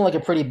does seem like a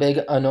pretty big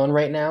unknown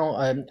right now.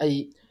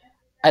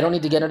 I don't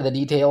need to get into the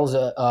details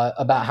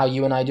about how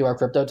you and I do our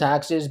crypto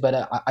taxes,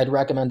 but I'd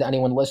recommend to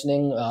anyone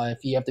listening,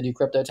 if you have to do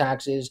crypto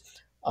taxes,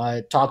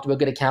 talk to a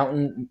good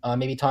accountant,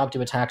 maybe talk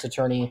to a tax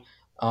attorney,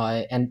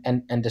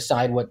 and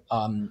decide what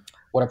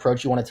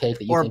approach you want to take.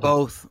 Or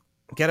both.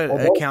 Get an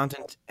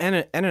accountant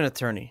and an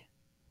attorney.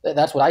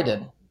 That's what I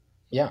did.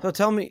 Yeah. So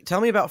tell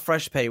me about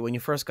FreshPay when you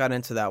first got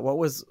into that. What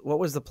was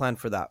the plan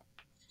for that?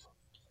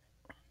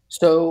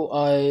 So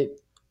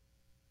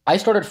I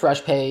started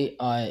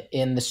FreshPay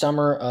in the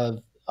summer of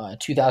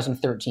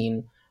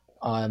 2013,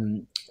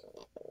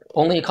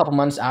 only a couple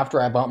months after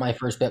I bought my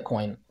first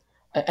Bitcoin.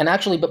 And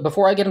actually, but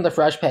before I get into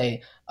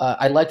FreshPay,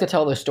 I'd like to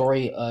tell the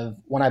story of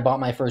when I bought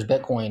my first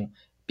Bitcoin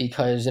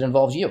because it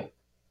involves you.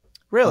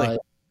 Really?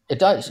 It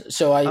does.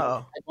 So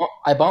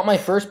I bought my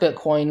first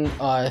Bitcoin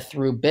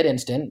through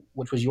BitInstant,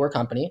 which was your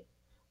company.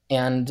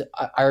 And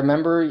I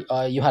remember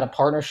you had a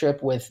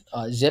partnership with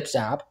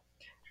ZipZap.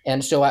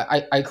 And so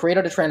I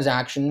created a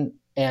transaction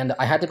and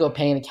I had to go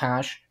pay in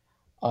cash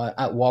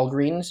at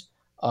Walgreens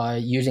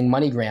using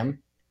MoneyGram.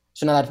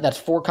 So now that's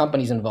 4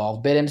 companies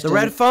involved. BitInstant. The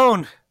red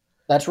phone.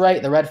 That's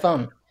right, the red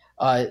phone.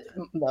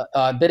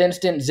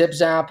 BitInstant,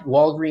 ZipZap,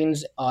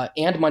 Walgreens,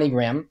 and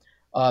MoneyGram.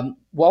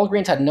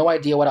 Walgreens had no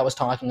idea what I was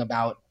talking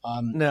about.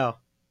 No.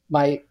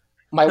 My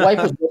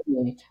wife was with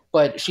me,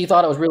 but she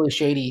thought it was really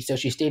shady, so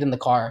she stayed in the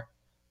car.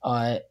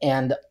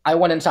 And I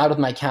went inside with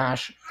my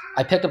cash.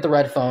 I picked up the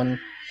red phone,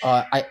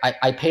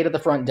 I paid at the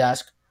front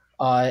desk,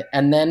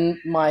 and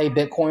then my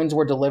Bitcoins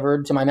were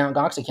delivered to my Mt.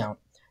 Gox account,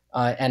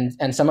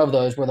 and some of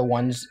those were the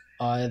ones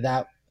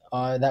that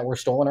were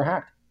stolen or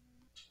hacked.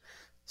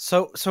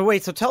 So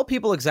wait, so tell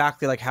people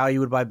exactly like how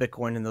you would buy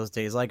Bitcoin in those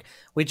days. Like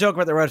we joke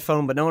about the red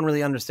phone, but no one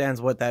really understands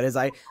what that is.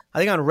 I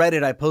think on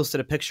Reddit I posted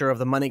a picture of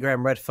the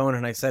MoneyGram red phone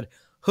and I said,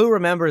 "Who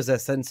remembers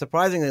this?" And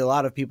surprisingly, a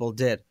lot of people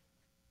did.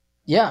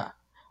 Yeah,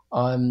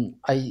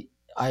 I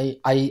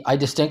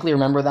distinctly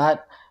remember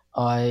that.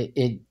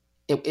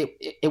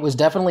 It was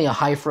definitely a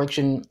high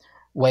friction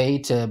way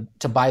to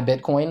buy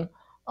Bitcoin.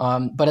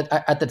 But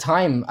at the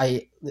time,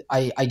 I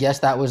guess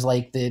that was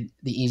like the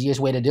easiest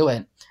way to do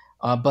it.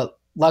 But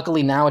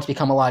luckily now it's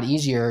become a lot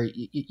easier.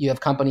 You have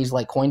companies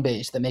like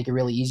Coinbase that make it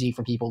really easy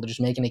for people to just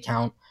make an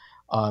account,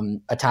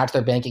 attach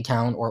their bank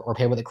account or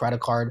pay with a credit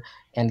card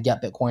and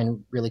get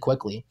Bitcoin really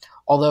quickly.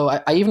 Although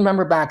I even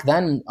remember back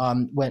then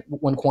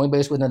when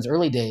Coinbase was in its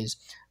early days,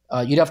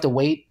 you'd have to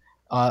wait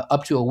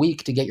up to a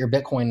week to get your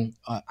Bitcoin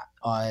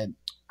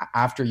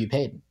after you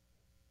paid.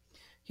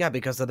 Yeah,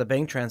 because of the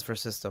bank transfer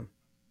system.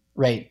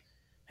 Right.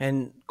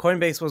 And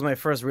Coinbase was my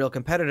first real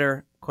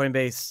competitor.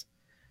 Coinbase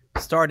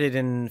started,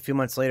 and a few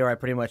months later, I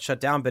pretty much shut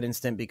down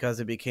BitInstant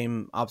because it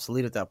became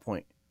obsolete at that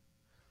point.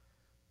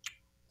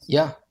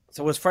 Yeah.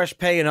 So was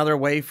FreshPay another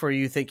way for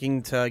you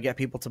thinking to get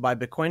people to buy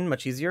Bitcoin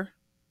much easier?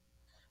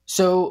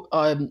 So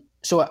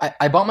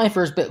I bought my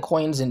first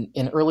Bitcoins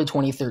in early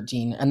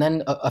 2013, and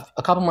then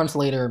a couple months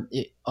later,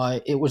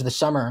 it was the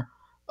summer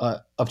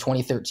of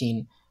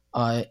 2013,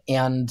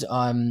 and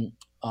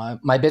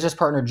my business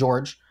partner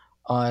George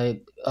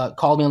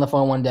called me on the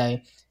phone one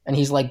day, and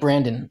he's like,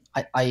 "Brandon,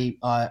 I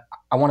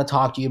want to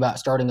talk to you about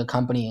starting a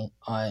company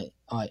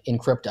in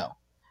crypto.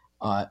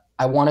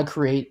 I want to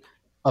create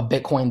a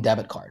Bitcoin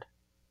debit card."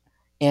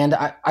 And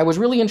I was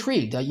really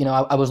intrigued.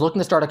 I was looking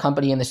to start a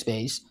company in the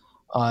space,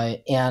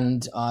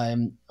 and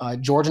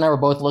George and I were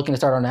both looking to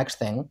start our next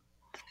thing,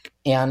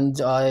 and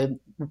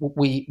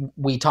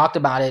we talked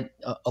about it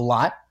a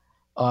lot.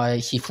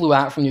 He flew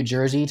out from New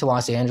Jersey to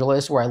Los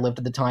Angeles, where I lived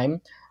at the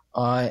time,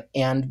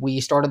 and we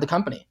started the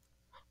company.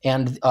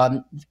 And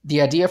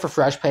the idea for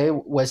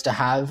FreshPay was to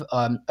have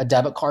a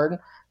debit card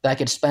that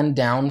could spend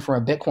down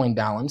from a Bitcoin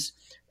balance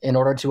in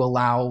order to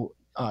allow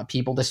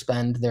people to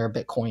spend their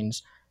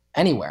Bitcoins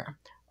anywhere,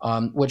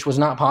 which was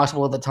not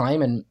possible at the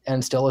time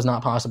and still is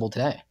not possible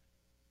today.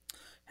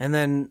 And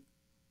then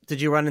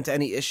did you run into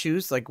any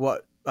issues like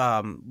what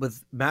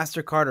with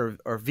MasterCard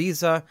or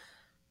Visa?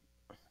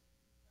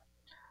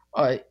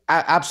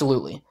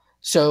 Absolutely.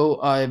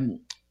 So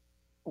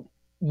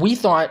we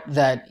thought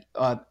that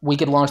we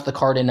could launch the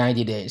card in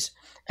 90 days.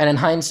 And in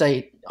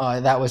hindsight,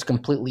 that was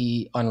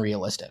completely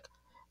unrealistic.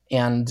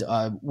 And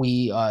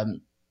we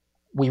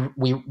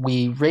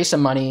raised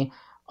some money.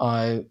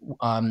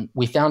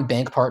 We found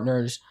bank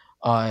partners,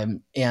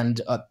 and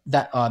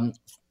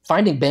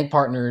finding bank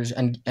partners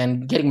and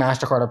getting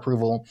MasterCard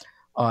approval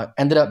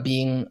ended up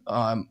being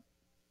a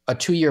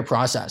 2-year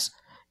process.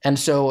 And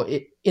so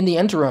in the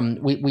interim,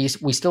 we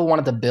still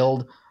wanted to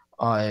build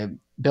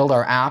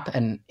our app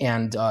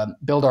and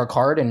build our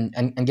card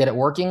and get it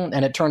working.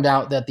 And it turned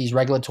out that these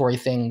regulatory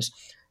things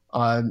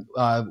were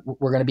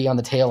going to be on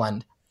the tail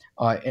end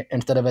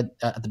instead of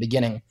at the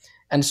beginning.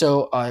 And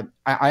so I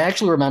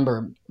actually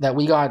remember that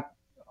we got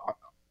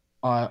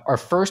our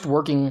first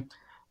working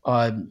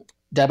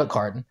debit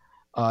card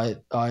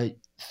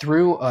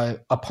through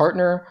a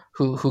partner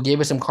who gave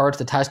us some cards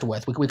to test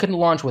with. We couldn't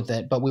launch with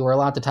it, but we were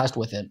allowed to test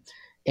with it.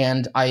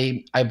 And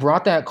I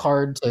brought that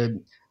card to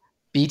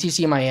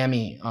BTC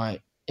Miami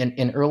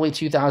in early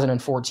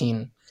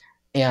 2014.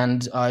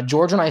 And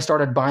George and I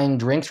started buying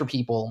drinks for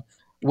people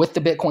with the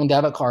Bitcoin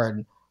debit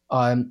card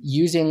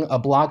using a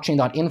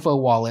blockchain.info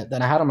wallet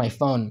that I had on my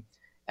phone.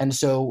 And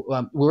so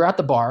we were at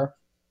the bar,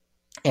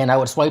 and I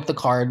would swipe the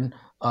card,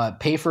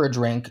 pay for a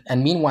drink,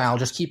 and meanwhile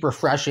just keep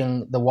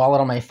refreshing the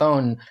wallet on my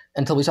phone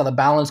until we saw the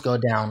balance go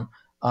down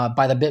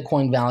by the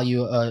Bitcoin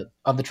value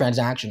of the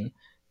transaction.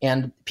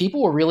 And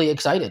people were really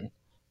excited,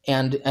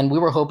 and we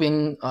were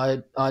hoping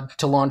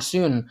to launch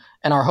soon.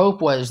 And our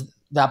hope was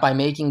that by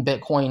making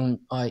Bitcoin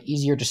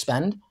easier to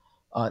spend,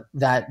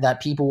 that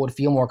people would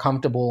feel more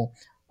comfortable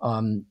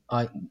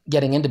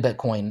getting into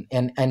Bitcoin.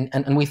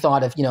 And we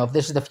thought if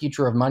this is the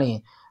future of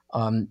money,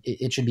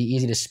 it should be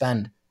easy to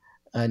spend.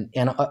 And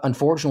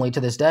unfortunately,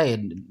 to this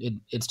day,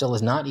 it still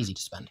is not easy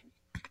to spend.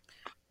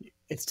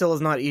 It still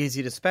is not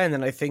easy to spend,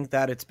 and I think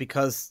that it's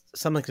because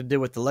something to do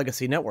with the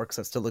legacy networks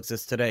that still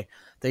exist today.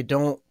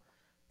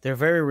 They're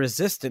very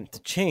resistant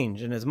to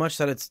change, and as much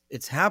that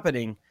it's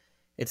happening,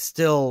 it's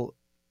still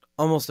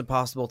almost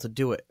impossible to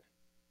do it.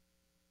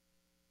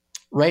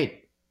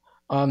 Right.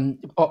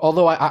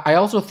 Although I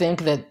also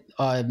think that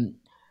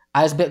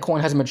as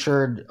Bitcoin has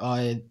matured,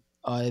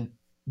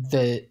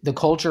 the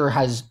culture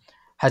has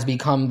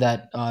become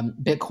that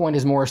Bitcoin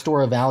is more a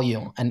store of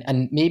value,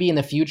 and maybe in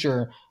the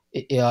future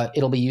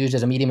it'll be used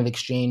as a medium of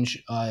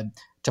exchange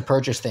to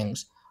purchase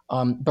things.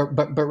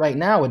 But right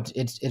now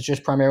it's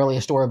just primarily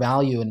a store of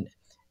value,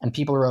 and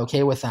people are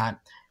okay with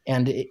that.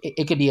 and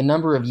it could be a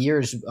number of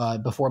years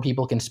before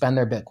people can spend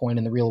their Bitcoin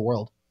in the real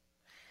world.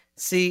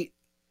 See,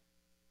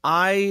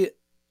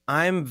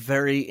 I'm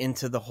very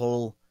into the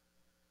whole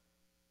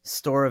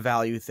store of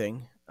value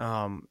thing,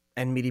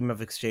 and medium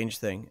of exchange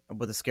thing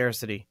with the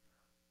scarcity.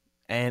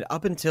 And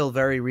up until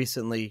very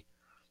recently,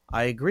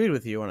 I agreed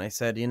with you when I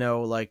said,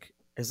 like,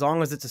 as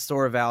long as it's a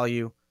store of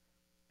value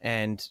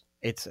and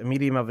it's a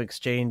medium of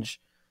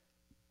exchange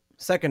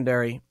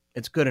secondary,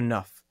 it's good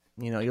enough.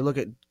 You look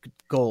at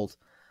gold,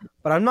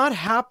 but I'm not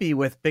happy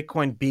with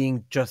Bitcoin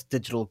being just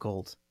digital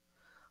gold.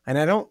 And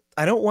I don't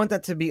want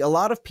that to be. A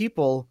lot of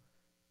people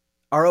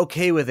are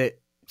okay with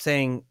it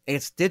saying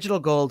it's digital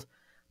gold,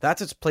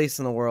 that's its place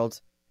in the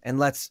world, and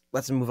let's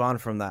move on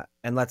from that,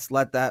 and let's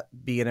let that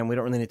be it, and we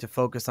don't really need to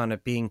focus on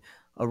it being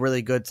a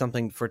really good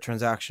something for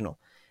transactional.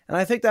 And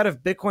I think that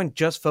if Bitcoin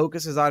just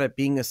focuses on it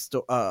being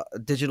a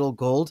digital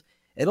gold,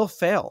 it'll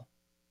fail.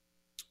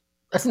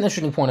 That's an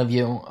interesting point of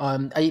view.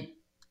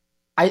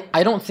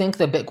 I don't think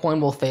that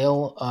Bitcoin will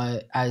fail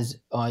as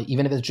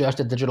even if it's just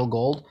a digital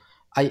gold.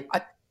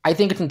 I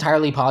think it's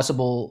entirely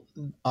possible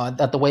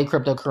that the way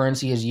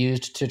cryptocurrency is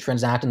used to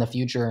transact in the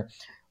future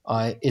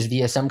is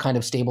via some kind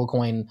of stable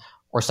coin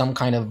or some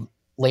kind of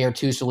layer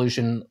 2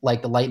 solution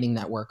like the Lightning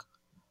Network.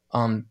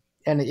 And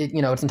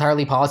it's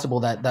entirely possible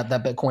that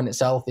Bitcoin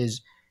itself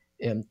is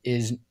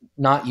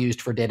not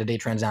used for day-to-day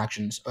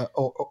transactions,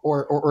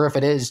 or if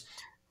it is,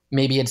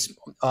 maybe it's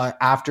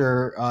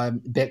after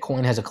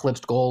Bitcoin has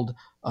eclipsed gold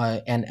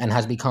and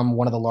has become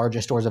one of the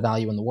largest stores of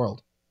value in the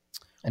world.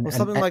 And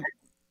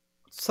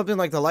something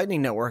like the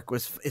Lightning Network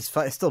is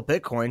still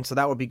Bitcoin, so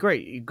that would be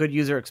great. Good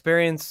user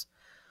experience,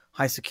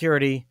 high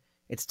security.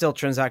 It's still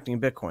transacting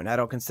Bitcoin. I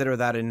don't consider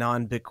that a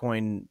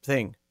non-Bitcoin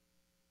thing.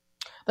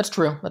 That's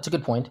true. That's a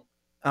good point.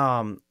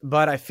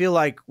 But I feel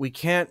like we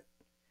can't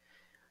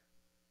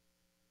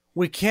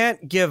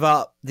give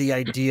up the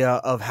idea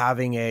of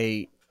having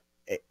a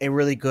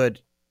really good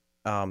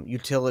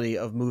utility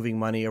of moving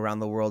money around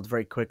the world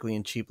very quickly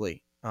and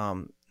cheaply.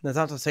 That's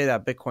not to say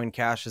that Bitcoin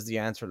Cash is the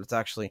answer. It's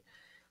actually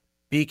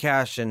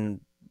Bcash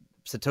and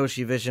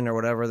Satoshi Vision or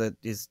whatever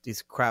that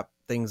these crap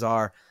things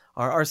are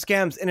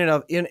scams in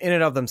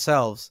and of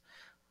themselves.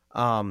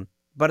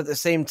 But at the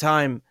same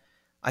time,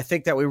 I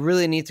think that we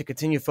really need to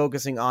continue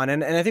focusing on,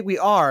 and I think we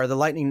are, the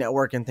Lightning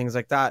Network and things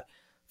like that,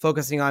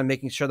 focusing on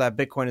making sure that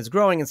Bitcoin is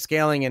growing and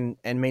scaling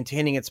and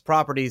maintaining its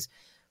properties.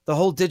 The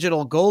whole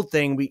digital gold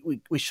thing,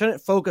 we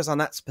shouldn't focus on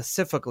that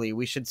specifically.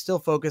 We should still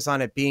focus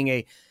on it being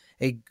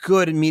a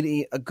good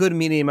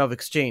medium of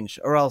exchange,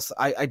 or else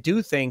I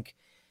do think,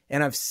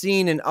 and I've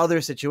seen in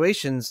other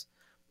situations,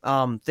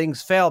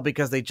 things fail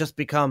because they just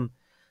become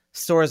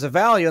stores of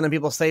value. And then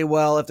people say,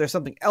 well, if there's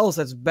something else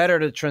that's better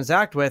to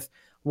transact with,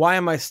 why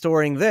am I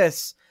storing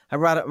this? I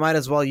might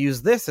as well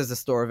use this as a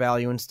store of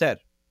value instead.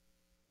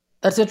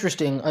 That's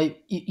interesting. I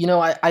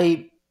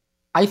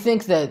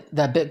think that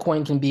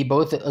Bitcoin can be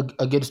both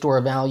a good store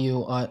of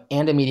value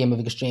and a medium of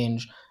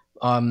exchange,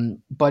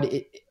 but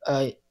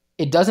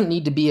it doesn't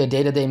need to be a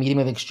day-to-day medium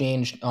of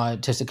exchange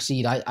to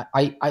succeed.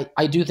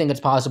 I do think it's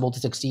possible to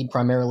succeed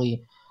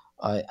primarily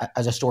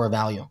as a store of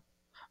value,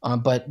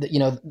 but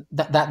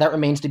that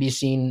remains to be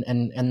seen,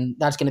 and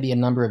that's going to be a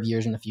number of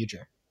years in the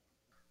future.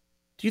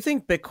 Do you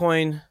think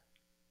Bitcoin?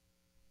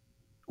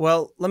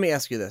 Well, let me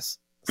ask you this.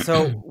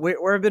 So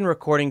we've been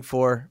recording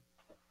for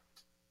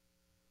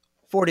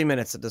 40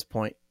 minutes at this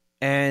point,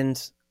 and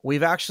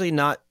we've actually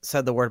not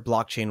said the word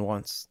blockchain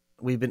once.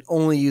 We've been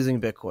only using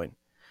Bitcoin.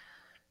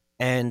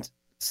 And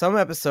some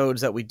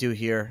episodes that we do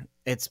here,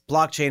 it's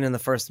blockchain in the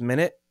first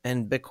minute,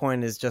 and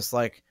Bitcoin is just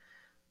like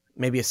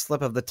maybe a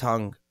slip of the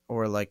tongue,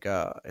 or like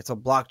it's a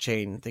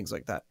blockchain, things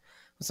like that.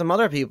 Some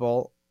other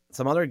people,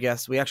 some other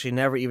guests, we actually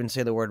never even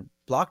say the word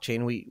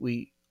blockchain.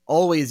 We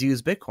always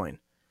use Bitcoin.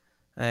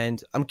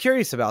 And I'm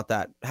curious about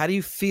that. How do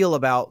you feel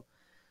about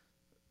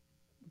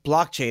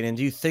blockchain, and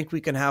do you think we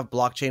can have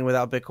blockchain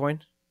without Bitcoin?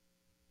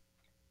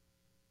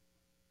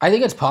 I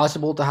think it's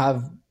possible to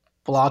have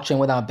blockchain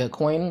without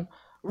Bitcoin.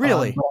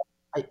 Really?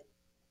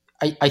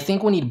 I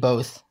think we need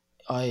both.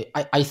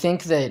 I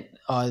think that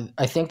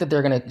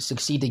they're going to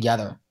succeed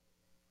together.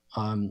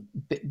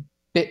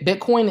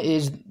 Bitcoin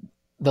is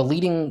the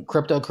leading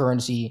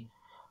cryptocurrency,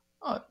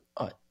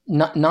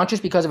 not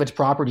just because of its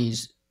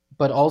properties,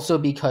 but also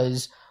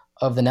because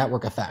of the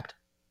network effect.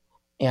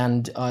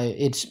 And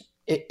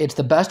it's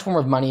the best form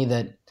of money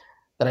that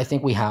I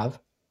think we have,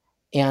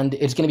 and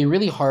it's going to be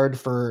really hard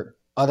for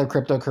other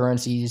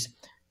cryptocurrencies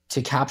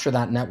to capture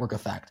that network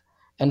effect.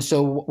 And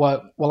so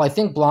while I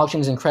think blockchain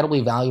is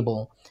incredibly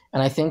valuable,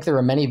 and I think there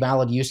are many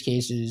valid use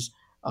cases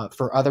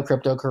for other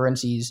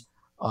cryptocurrencies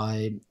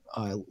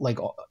like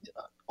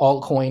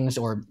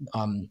altcoins or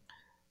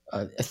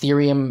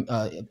Ethereum,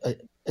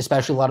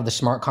 especially a lot of the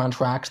smart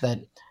contracts that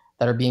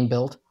are being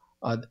built,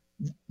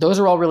 those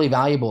are all really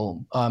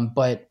valuable.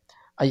 But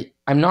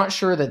I'm not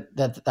sure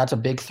that that's a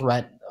big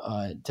threat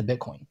to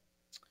Bitcoin.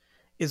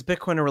 Is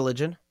Bitcoin a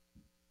religion?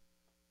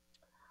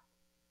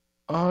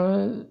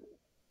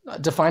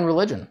 Define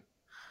religion.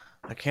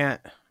 I can't.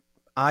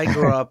 I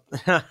grew up,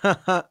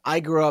 I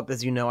grew up,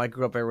 as you know, I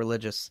grew up very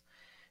religious.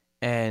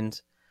 And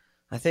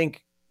I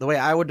think the way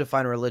I would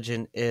define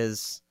religion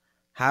is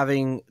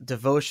having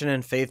devotion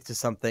and faith to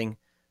something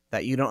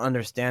that you don't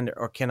understand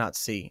or cannot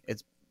see.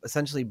 It's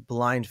essentially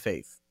blind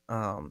faith.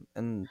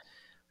 And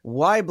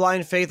why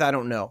blind faith, I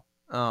don't know.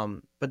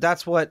 But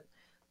that's what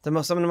some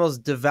of the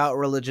most devout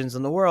religions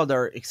in the world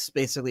are,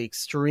 basically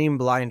extreme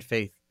blind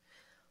faith.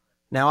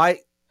 Now, I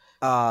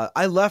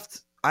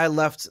left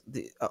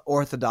the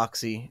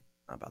Orthodoxy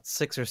about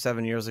 6 or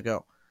 7 years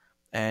ago,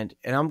 and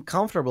I'm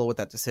comfortable with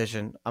that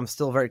decision. I'm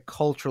still very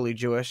culturally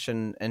Jewish,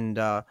 and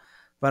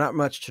but not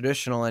much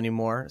traditional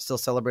anymore. Still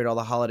celebrate all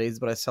the holidays,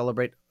 but I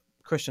celebrate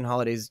Christian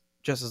holidays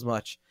just as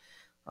much.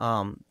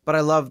 But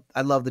I love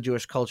the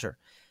Jewish culture.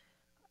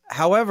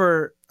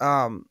 However,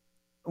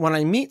 when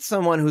I meet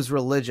someone who's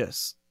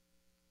religious,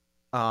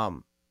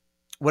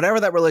 whatever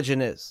that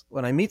religion is,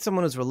 when I meet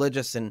someone who's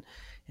religious in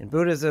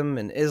Buddhism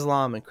and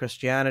Islam and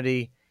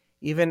Christianity,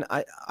 even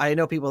I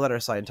know people that are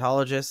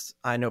Scientologists.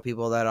 I know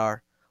people that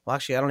are, well,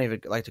 actually, I don't even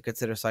like to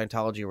consider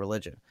Scientology a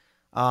religion.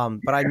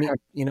 But I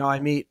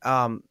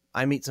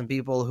meet some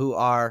people who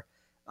are,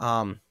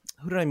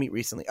 who did I meet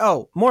recently?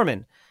 Oh,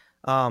 Mormon.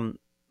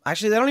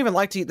 Actually,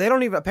 apparently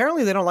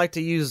they don't like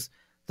to use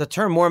the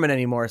term Mormon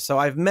anymore. So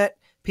I've met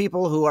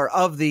people who are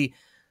of the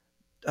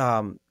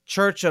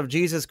Church of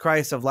Jesus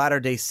Christ of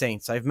Latter-day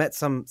Saints. I've met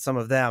some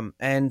of them.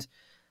 And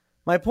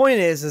my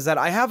point is that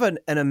I have an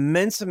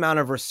immense amount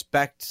of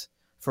respect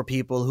for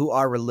people who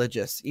are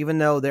religious, even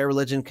though their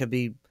religion could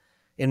be,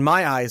 in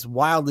my eyes,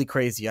 wildly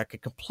crazy. I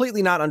could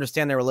completely not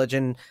understand their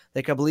religion.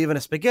 They could believe in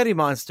a spaghetti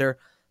monster.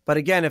 But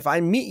again, if I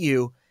meet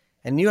you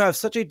and you have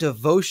such a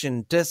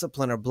devotion,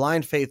 discipline, or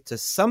blind faith to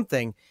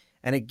something,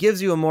 and it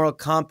gives you a moral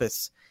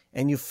compass,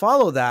 and you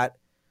follow that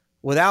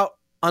without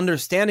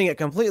understanding it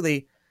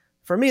completely,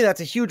 for me, that's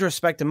a huge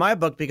respect in my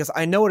book, because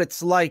I know what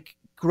it's like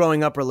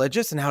growing up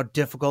religious and how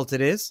difficult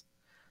it is.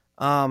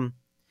 And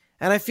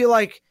I feel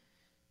like,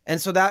 and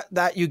so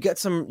that you get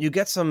some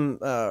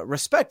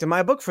respect in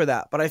my book for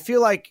that. But I feel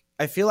like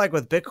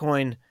with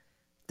Bitcoin,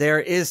 there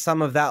is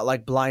some of that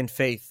like blind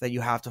faith that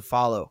you have to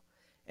follow.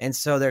 And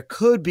so there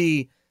could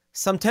be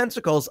some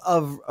tentacles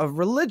of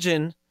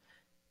religion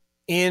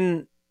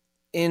in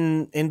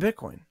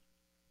Bitcoin.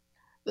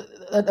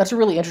 That's a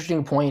really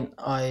interesting point.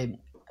 That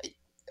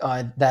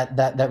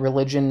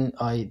religion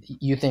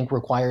you think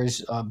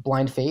requires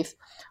blind faith.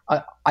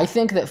 I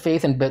think that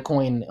faith in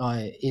Bitcoin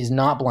is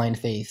not blind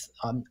faith.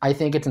 I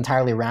think it's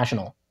entirely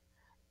rational,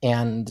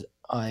 and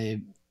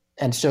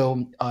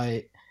so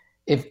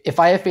if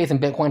I have faith in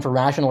Bitcoin for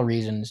rational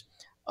reasons,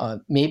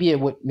 maybe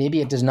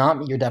it does not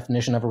meet your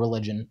definition of a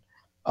religion.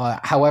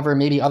 However,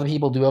 maybe other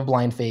people do have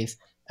blind faith,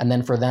 and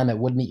then for them it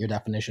would meet your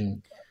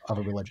definition of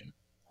a religion.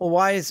 Well,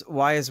 why is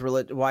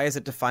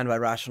it defined by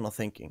rational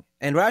thinking?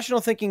 And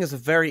rational thinking is a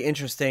very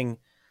interesting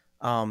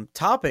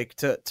topic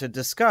to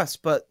discuss.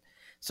 But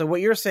so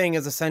what you're saying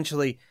is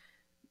essentially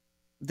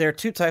there are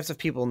two types of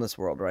people in this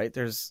world, right?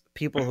 There's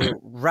people who are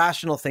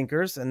rational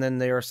thinkers, and then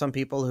there are some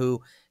people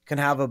who can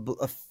have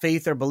a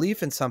faith or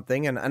belief in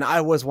something. And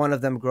I was one of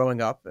them growing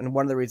up, and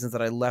one of the reasons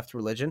that I left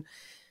religion.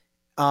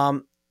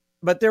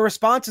 But their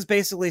response is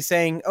basically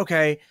saying,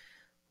 okay,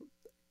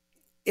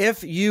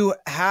 if you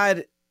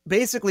had,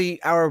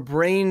 basically our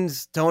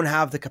brains don't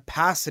have the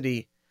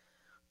capacity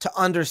to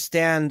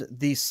understand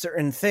these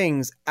certain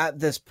things at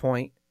this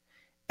point.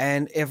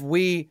 And if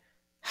we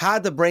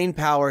had the brain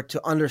power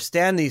to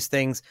understand these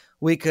things,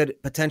 we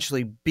could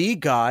potentially be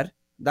God.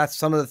 That's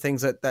some of the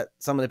things that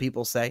some of the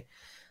people say.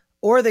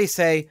 Or they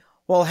say,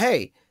 well,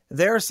 hey,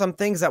 there are some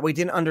things that we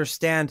didn't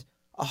understand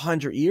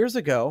 100 years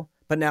ago,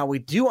 but now we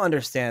do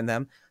understand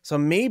them. So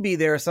maybe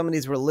there are some of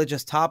these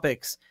religious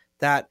topics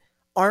that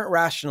aren't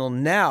rational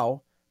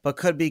now, but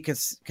could be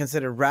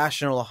considered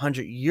rational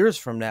 100 years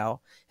from now.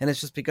 And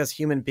it's just because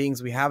human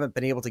beings, we haven't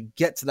been able to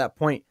get to that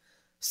point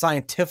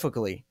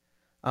scientifically.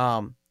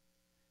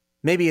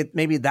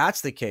 Maybe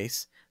that's the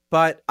case.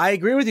 But I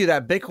agree with you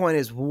that Bitcoin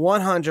is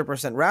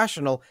 100%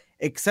 rational,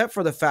 except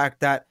for the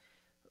fact that,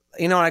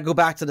 I go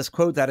back to this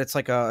quote that it's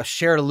like a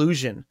shared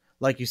illusion,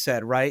 like you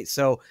said, right?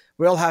 So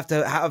we'll have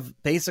to have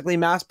basically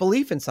mass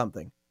belief in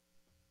something.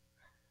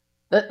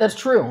 That's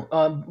true.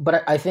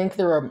 But I think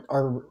there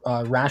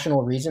are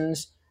rational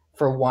reasons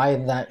for why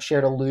that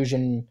shared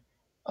illusion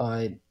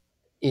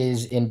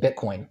is in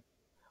Bitcoin.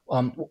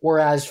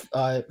 Whereas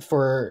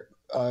for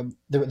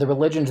the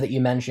religions that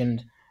you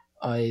mentioned,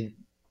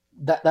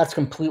 that's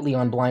completely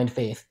on blind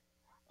faith,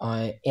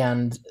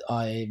 and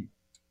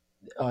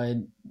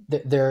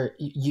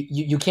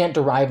you can't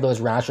derive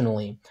those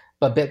rationally,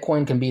 but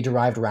Bitcoin can be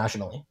derived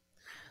rationally.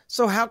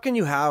 So how can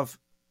you have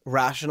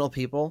rational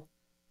people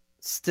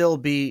still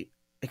be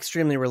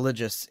extremely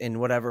religious in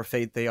whatever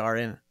faith they are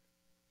in?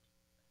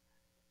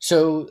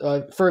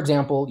 So, for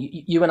example,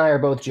 you and I are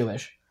both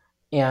Jewish,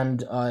 and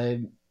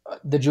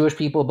the Jewish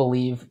people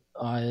believe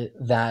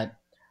that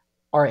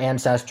our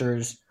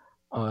ancestors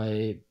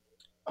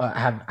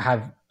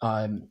have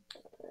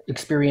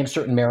experienced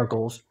certain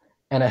miracles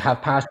and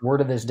have passed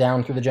word of this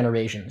down through the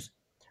generations.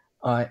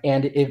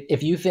 And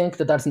if you think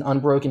that that's an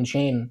unbroken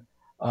chain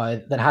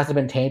that hasn't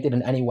been tainted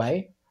in any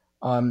way,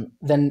 then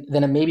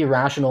it may be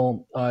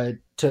rational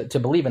to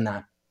believe in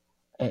that.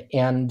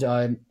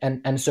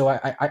 And so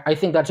I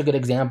think that's a good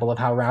example of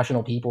how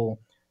rational people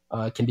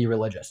can be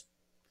religious.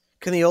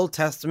 Can the Old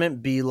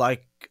Testament be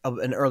like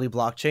an early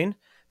blockchain?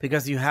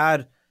 Because you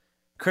had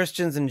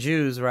Christians and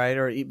Jews, right?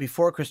 Or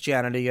before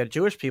Christianity, you had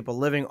Jewish people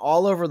living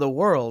all over the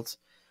world,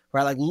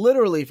 right? Like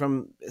literally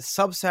from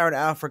sub-Saharan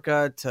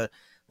Africa to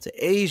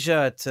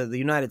Asia to the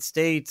United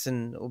States,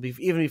 and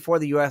even before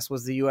the U.S.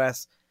 was the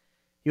U.S.,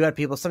 you had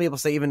people. Some people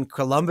say even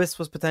Columbus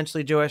was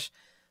potentially Jewish,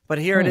 but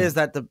here it is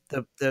that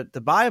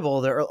the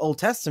Bible, the Old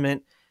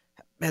Testament,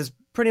 has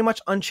pretty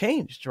much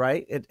unchanged,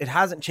 right? It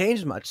hasn't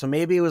changed much. So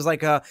maybe it was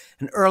like an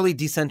early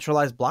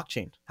decentralized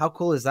blockchain. How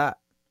cool is that?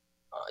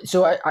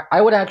 So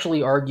I would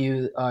actually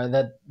argue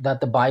that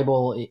the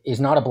Bible is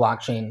not a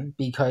blockchain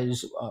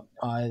because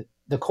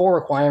the core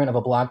requirement of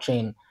a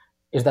blockchain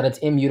is that it's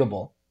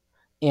immutable.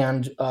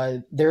 And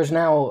there's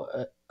now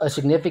a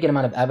significant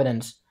amount of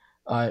evidence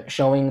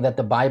showing that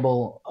the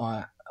Bible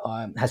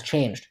has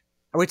changed.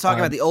 Are we talking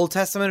about the Old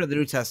Testament or the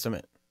New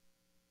Testament?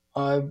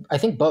 I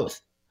think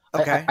both.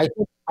 Okay.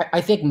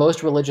 I think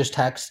most religious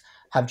texts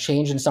have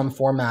changed in some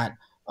format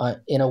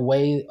in a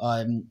way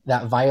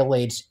that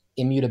violates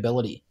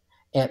immutability.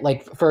 And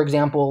like, for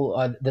example,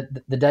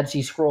 the Dead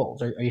Sea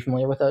Scrolls. Are you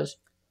familiar with those?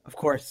 Of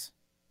course.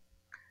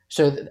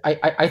 So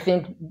I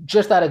think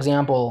just that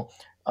example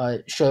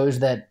shows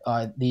that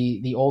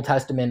the Old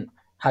Testament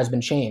has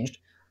been changed,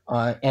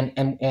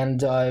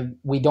 and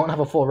we don't have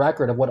a full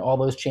record of what all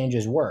those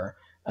changes were,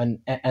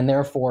 and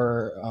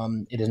therefore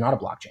it is not a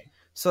blockchain.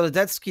 So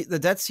the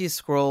Dead Sea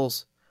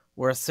Scrolls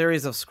were a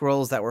series of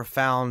scrolls that were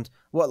found,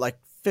 like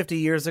 50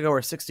 years ago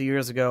or 60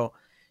 years ago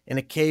in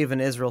a cave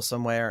in Israel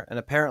somewhere, and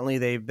apparently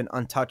they've been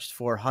untouched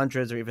for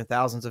hundreds or even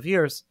thousands of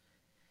years.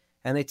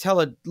 And they tell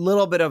a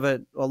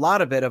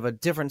lot of a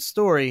different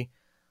story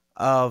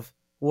of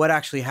what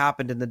actually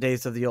happened in the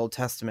days of the Old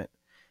Testament.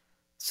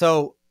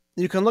 So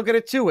you can look at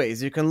it two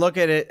ways. You can look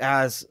at it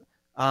as,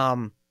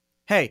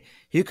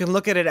 you can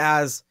look at it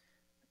as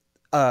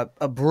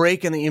a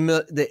break in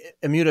the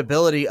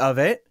immutability of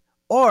it,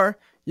 or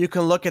you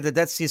can look at the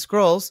Dead Sea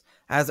Scrolls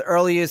as the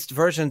earliest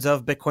versions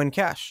of Bitcoin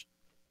Cash.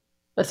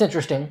 That's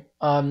interesting.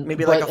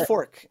 Maybe like a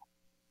fork.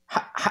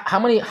 How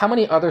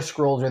many other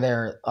scrolls are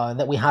there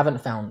that we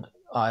haven't found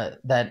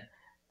that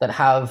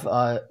have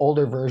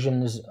older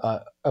versions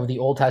of the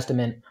Old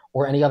Testament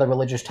or any other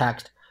religious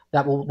text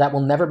that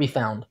will never be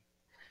found?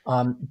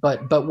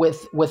 But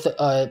with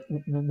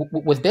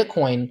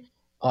Bitcoin,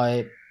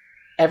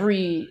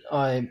 every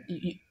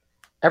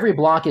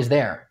block is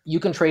there. You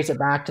can trace it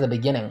back to the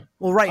beginning.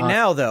 Well, right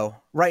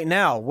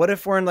now, what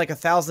if we're in like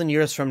 1,000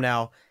 years from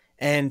now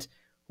and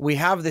we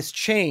have this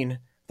chain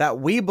that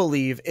we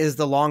believe is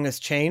the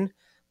longest chain,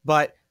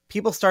 but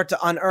people start to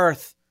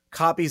unearth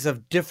copies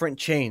of different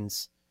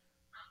chains?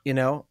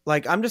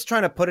 Like, I'm just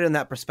trying to put it in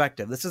that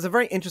perspective. This is a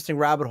very interesting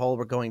rabbit hole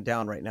we're going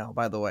down right now,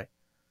 by the way.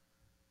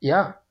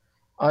 Yeah.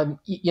 I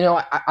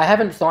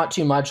haven't thought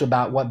too much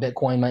about what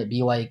Bitcoin might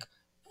be like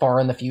far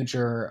in the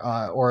future,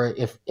 or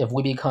if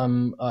we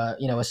become, a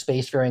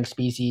spacefaring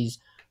species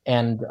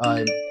and,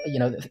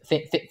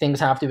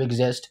 things have to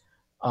exist,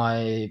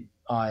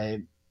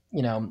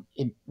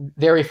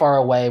 very far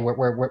away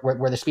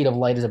where the speed of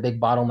light is a big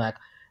bottleneck.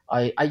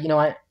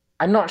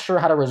 I'm not sure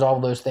how to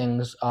resolve those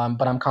things,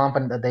 but I'm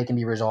confident that they can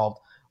be resolved.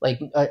 Like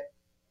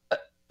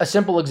a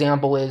simple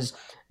example is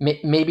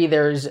maybe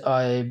there's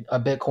a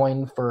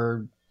Bitcoin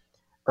for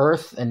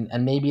Earth,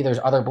 and maybe there's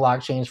other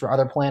blockchains for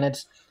other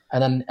planets,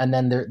 and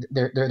then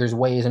there's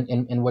ways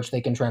in which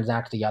they can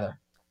transact together.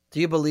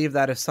 Do you believe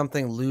that if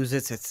something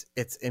loses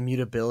its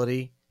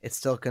immutability, it's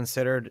still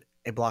considered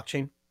a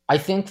blockchain? I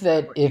think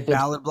that if a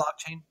valid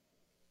blockchain,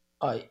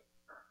 I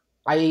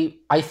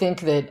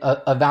think that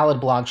a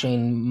valid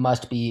blockchain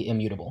must be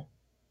immutable.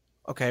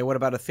 Okay, what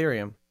about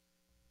Ethereum?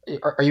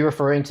 Are you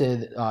referring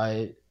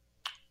to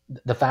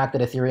the fact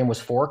that Ethereum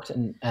was forked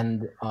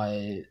and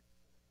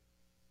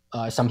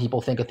some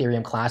people think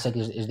Ethereum Classic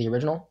is the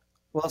original?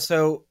 Well,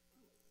 so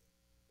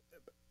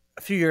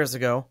a few years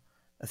ago,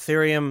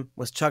 Ethereum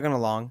was chugging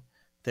along.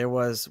 There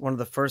was one of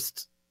the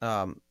first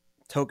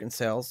token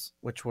sales,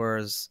 which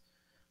was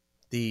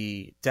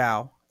the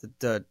DAO,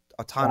 the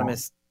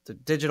autonomous, the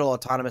digital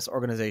autonomous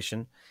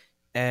organization,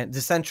 and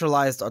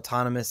decentralized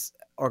autonomous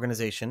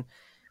organization.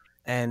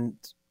 And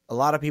a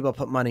lot of people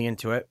put money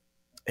into it.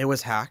 It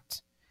was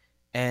hacked.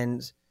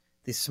 And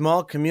the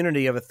small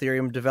community of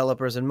Ethereum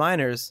developers and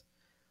miners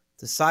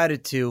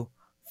decided to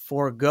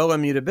forego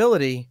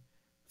immutability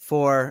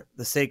for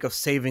the sake of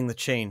saving the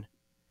chain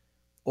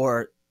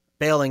or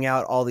bailing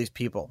out all these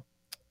people.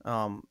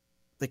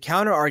 The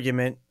counter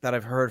argument that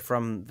I've heard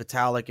from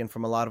Vitalik and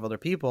from a lot of other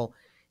people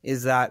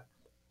is that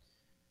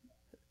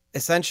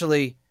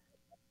essentially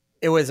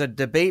it was a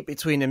debate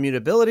between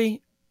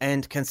immutability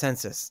and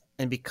consensus.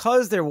 And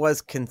because there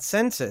was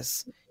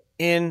consensus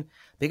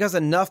because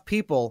enough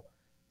people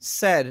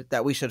said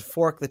that we should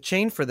fork the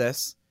chain for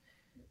this,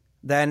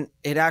 then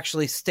it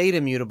actually stayed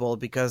immutable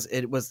because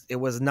it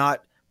was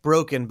not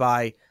broken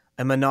by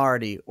a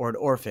minority or an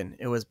orphan.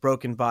 It was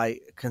broken by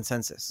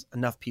consensus,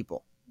 enough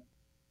people.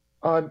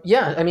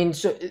 Yeah, I mean,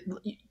 so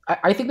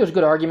I think there's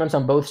good arguments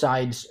on both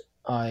sides,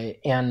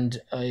 and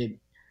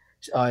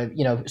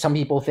some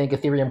people think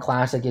Ethereum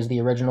Classic is the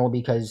original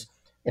because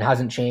it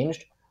hasn't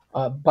changed.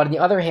 But on the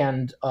other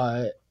hand,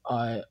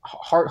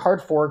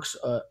 hard forks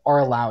are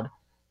allowed,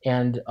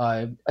 and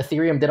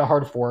Ethereum did a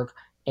hard fork,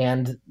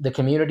 and the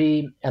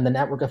community and the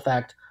network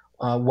effect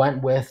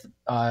went with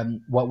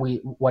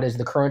what is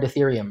the current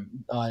Ethereum,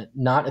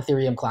 not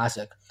Ethereum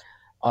Classic.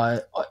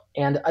 That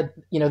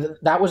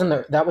was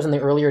in the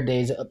earlier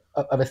days of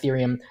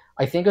Ethereum.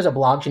 I think as a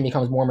blockchain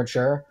becomes more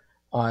mature,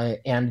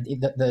 and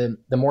the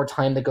more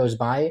time that goes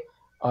by,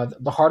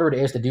 the harder it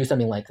is to do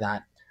something like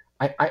that.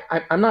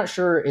 I'm not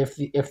sure if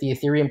the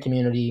Ethereum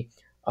community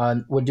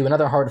would do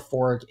another hard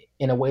fork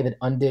in a way that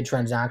undid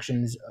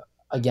transactions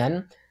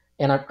again,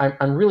 and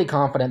I'm really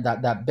confident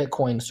that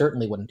Bitcoin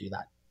certainly wouldn't do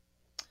that.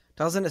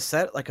 Doesn't it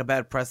set like a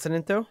bad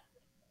precedent though?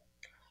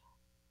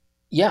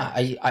 Yeah,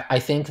 I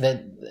think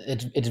that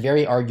it's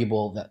very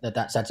arguable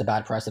that sets a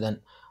bad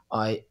precedent.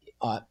 I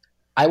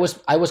I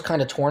was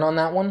kind of torn on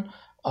that one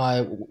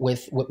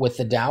with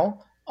the DAO,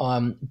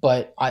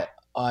 but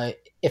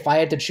if I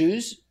had to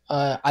choose,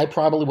 I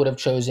probably would have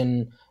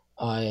chosen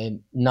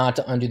not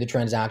to undo the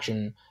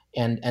transaction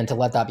and to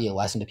let that be a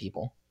lesson to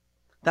people.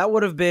 That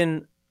would have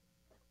been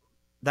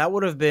that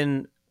would have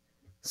been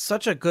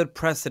such a good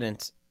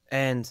precedent,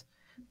 and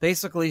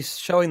basically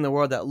showing the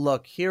world that,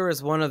 look, here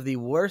is one of the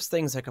worst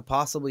things that could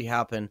possibly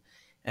happen,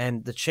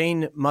 and the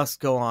chain must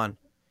go on,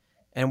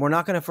 and we're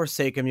not going to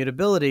forsake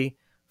immutability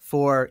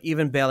for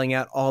even bailing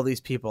out all these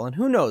people. And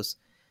who knows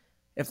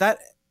if that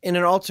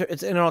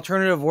it's in an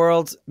alternative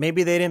world,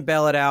 maybe they didn't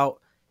bail it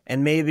out,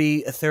 and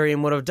maybe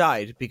Ethereum would have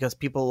died because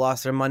people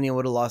lost their money and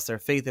would have lost their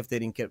faith if they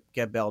didn't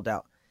get bailed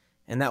out.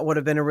 And that would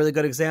have been a really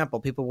good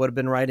example. People would have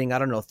been writing, I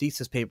don't know,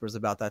 thesis papers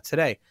about that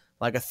today.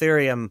 Like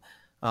Ethereum,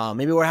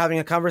 maybe we're having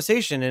a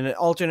conversation in an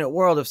alternate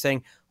world of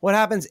saying, what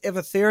happens if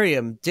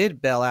Ethereum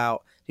did bail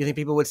out? Do you think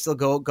people would still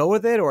go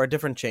with it, or a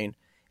different chain?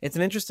 It's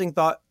an interesting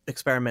thought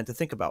experiment to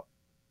think about.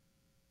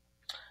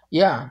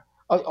 Yeah.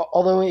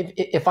 Although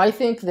if I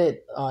think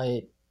that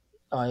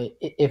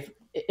if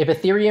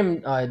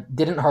Ethereum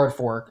didn't hard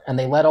fork and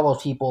they let all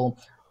those people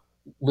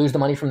lose the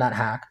money from that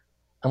hack,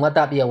 and let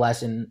that be a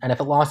lesson, and if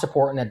it lost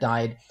support and it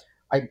died,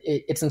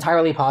 it's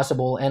entirely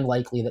possible and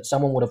likely that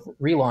someone would have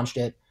relaunched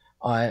it,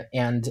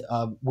 and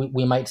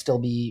we might still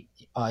be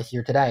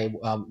here today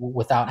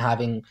without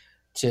having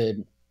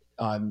to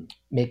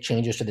make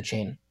changes to the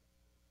chain.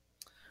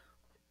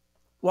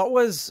 What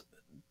was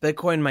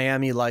Bitcoin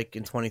Miami like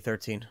in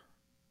 2013?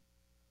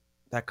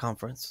 That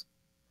conference.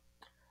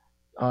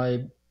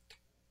 Do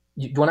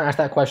you want to ask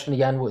that question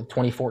again with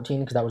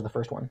 2014, because that was the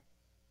first one?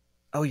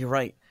 Oh, you're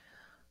right.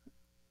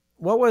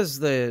 What was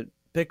the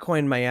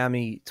Bitcoin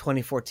Miami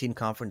 2014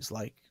 conference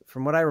like?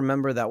 From what I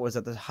remember, that was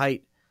at the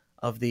height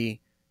of the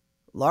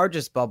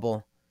largest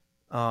bubble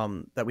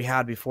that we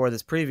had before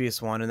this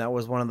previous one, and that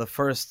was one of the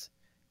first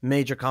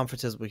major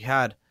conferences we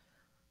had.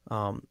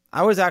 I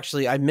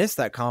missed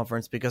that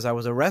conference because I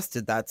was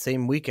arrested that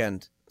same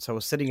weekend, so I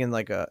was sitting in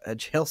like a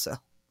jail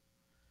cell.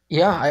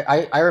 Yeah,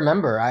 I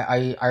remember.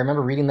 I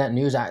remember reading that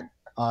news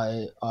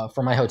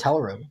from my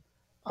hotel room.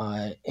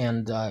 But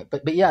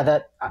yeah,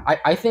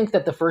 I think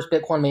that the first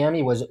Bitcoin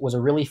Miami was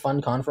a really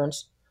fun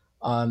conference.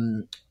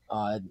 The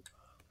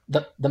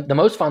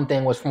most fun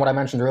thing was from what I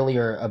mentioned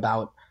earlier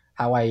about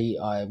how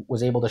I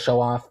was able to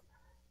show off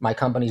my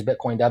company's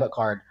Bitcoin debit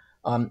card.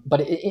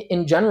 But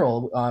in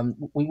general,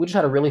 we just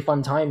had a really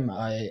fun time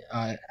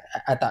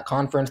at that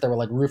conference. There were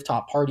like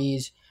rooftop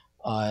parties,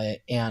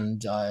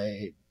 and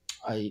I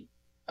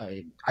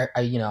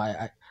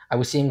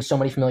was seeing so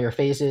many familiar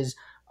faces,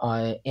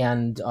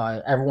 and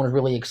everyone was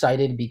really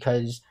excited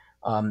because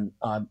of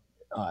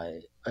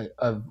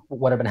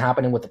what had been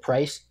happening with the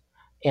price.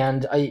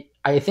 And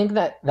I think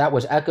that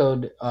was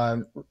echoed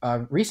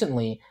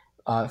recently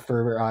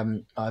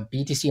for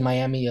BTC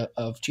Miami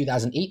of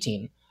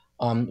 2018,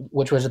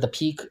 which was at the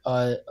peak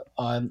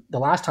the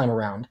last time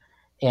around.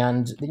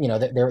 And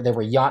there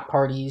were yacht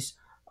parties,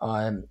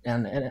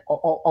 and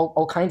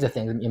all kinds of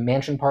things,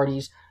 mansion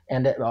parties,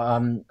 and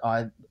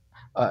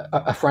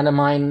a friend of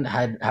mine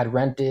had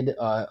rented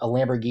a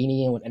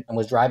Lamborghini and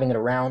was driving it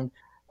around,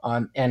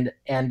 and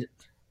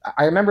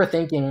I remember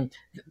thinking,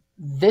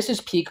 this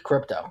is peak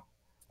crypto.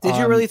 Did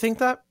you really think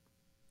that?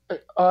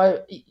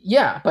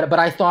 Yeah, but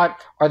I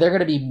thought, are there going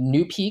to be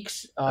new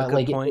peaks?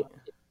 Good point.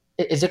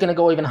 Is it going to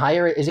go even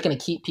higher? Is it going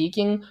to keep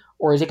peaking,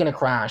 or is it going to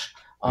crash?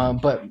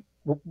 But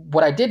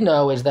what I did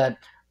know is that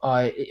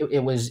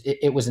it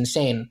was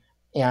insane,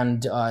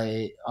 and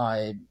I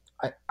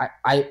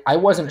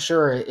wasn't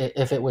sure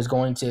if it was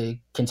going to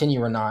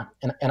continue or not,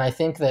 and I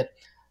think that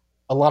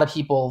a lot of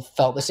people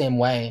felt the same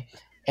way,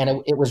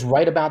 and it was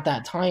right about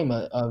that time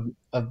of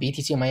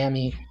BTC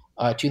Miami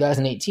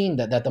 2018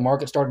 that the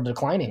market started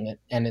declining,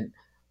 and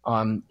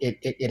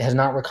it has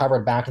not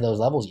recovered back to those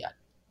levels yet.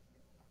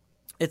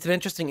 It's an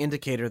interesting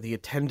indicator, the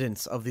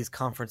attendance of these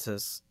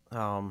conferences,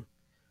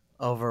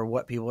 over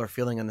what people are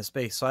feeling in the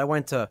space. So I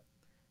went to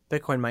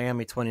Bitcoin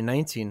Miami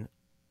 2019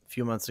 a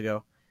few months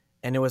ago,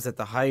 and it was at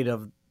the height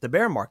of the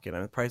bear market,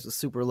 and the price was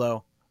super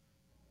low.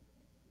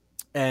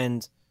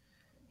 And,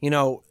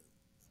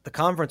 the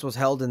conference was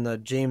held in the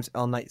James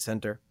L. Knight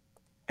Center.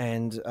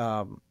 And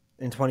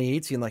in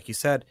 2018, like you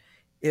said,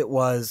 it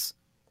was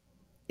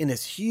in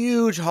this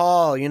huge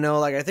hall,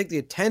 I think the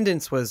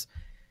attendance was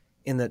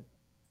in the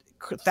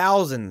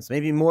thousands,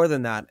 maybe more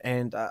than that.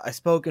 And I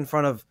spoke in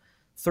front of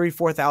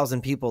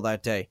 4,000 people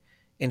that day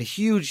in a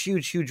huge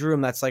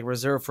room that's like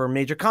reserved for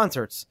major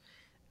concerts.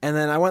 And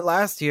then I went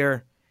last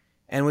year,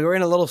 and we were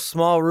in a little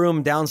small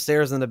room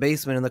downstairs in the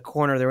basement in the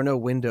corner. There were no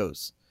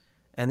windows,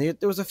 and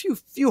there was a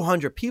few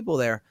hundred people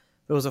there.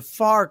 There was a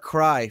far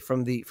cry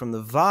from the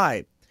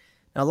vibe.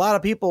 Now, a lot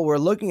of people were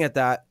looking at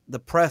that. The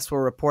press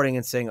were reporting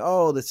and saying,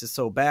 "Oh, this is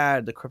so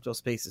bad. The crypto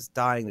space is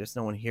dying. There's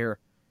no one here."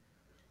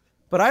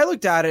 But I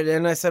looked at it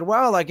and I said,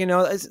 "Wow,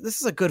 this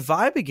is a good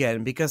vibe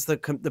again," because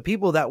the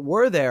people that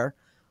were there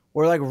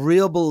were like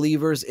real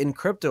believers in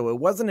crypto. It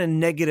wasn't a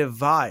negative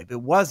vibe.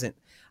 It wasn't.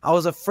 I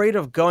was afraid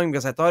of going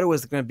because I thought it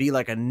was going to be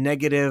like a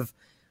negative,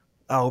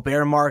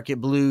 bear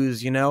market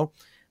blues,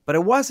 But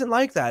it wasn't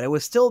like that. It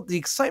was still, the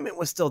excitement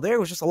was still there. It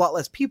was just a lot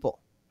less people.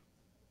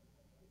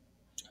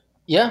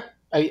 Yeah,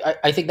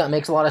 I think that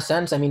makes a lot of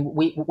sense. I mean,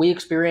 we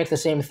experienced the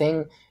same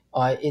thing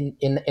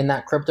in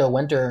that crypto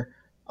winter.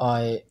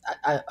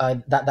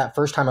 That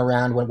first time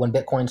around when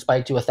Bitcoin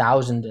spiked to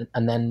 1,000,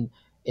 and then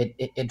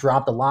it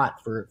dropped a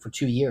lot for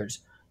 2 years.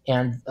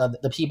 And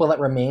the people that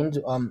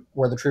remained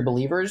were the true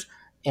believers,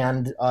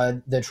 and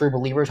the true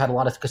believers had a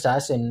lot of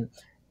success in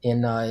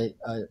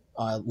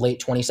late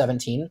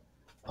 2017.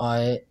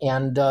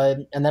 And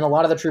then a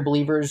lot of the true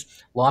believers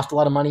lost a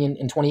lot of money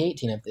in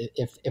 2018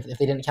 if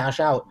they didn't cash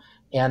out.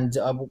 And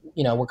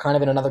we're kind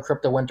of in another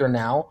crypto winter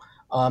now.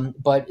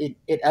 But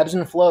it ebbs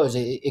and flows.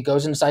 It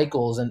goes in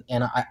cycles, and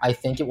I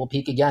think it will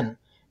peak again.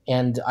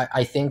 And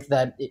I think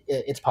that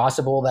it's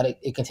possible that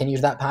it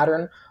continues that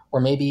pattern,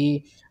 or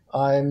maybe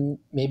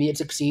it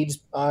succeeds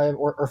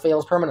or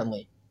fails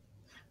permanently.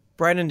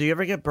 Brandon, do you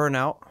ever get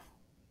burnout?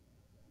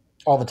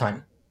 All the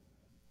time.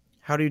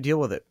 How do you deal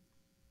with it?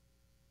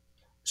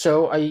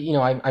 So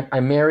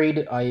I'm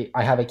married. I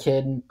have a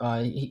kid.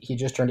 He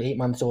just turned 8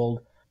 months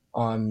old.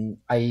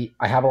 I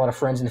have a lot of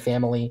friends and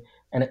family.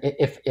 And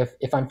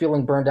if I'm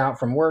feeling burned out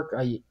from work,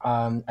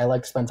 I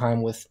like to spend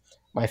time with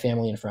my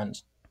family and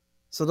friends.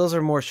 So those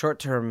are more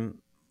short-term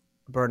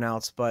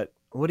burnouts, but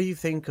what do you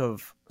think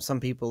of some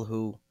people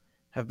who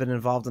have been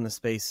involved in the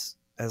space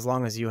as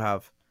long as you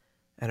have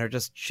and are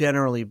just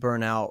generally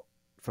burnt out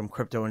from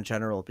crypto in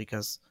general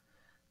because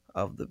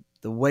of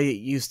the way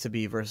it used to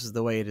be versus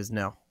the way it is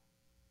now?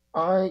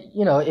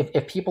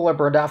 If people are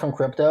burned out from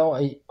crypto,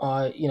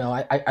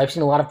 I've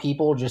seen a lot of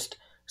people just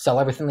sell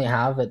everything they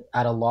have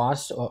at a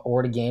loss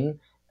or at a gain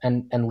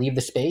and leave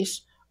the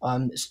space.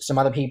 Some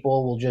other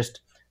people will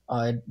just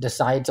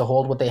decide to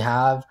hold what they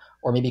have,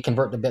 or maybe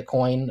convert to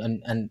Bitcoin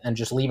and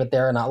just leave it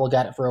there and not look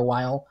at it for a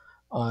while.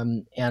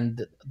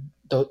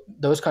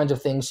 Those kinds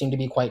of things seem to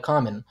be quite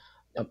common.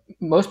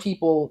 Most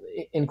people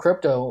in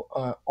crypto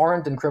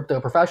aren't in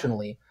crypto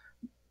professionally.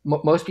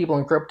 Most people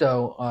in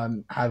crypto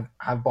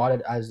have bought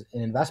it as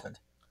an investment.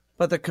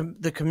 But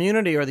the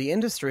community or the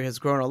industry has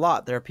grown a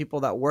lot. There are people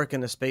that work in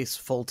the space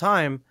full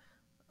time,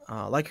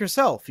 like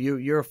yourself.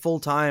 You're full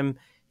time.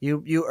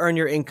 You earn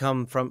your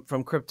income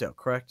from crypto,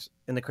 correct?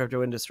 In the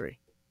crypto industry.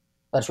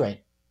 That's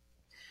right.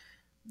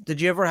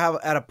 Did you ever have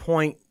at a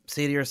point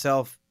say to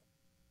yourself,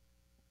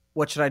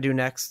 "What should I do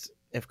next?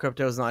 If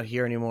crypto is not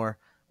here anymore,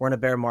 we're in a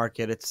bear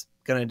market. It's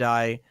gonna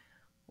die.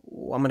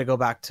 I'm gonna go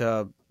back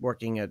to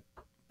working at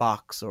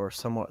Box or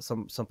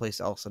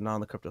someplace else and not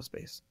in the crypto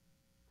space."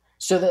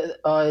 So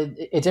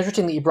it's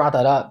interesting that you brought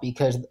that up,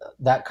 because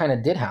that kind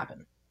of did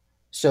happen.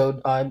 So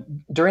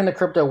during the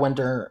crypto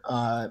winter,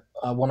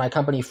 when my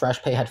company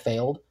FreshPay had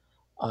failed,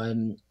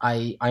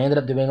 I ended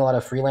up doing a lot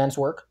of freelance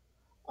work.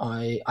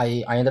 I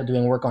ended up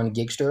doing work on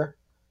Gigster,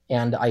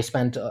 and I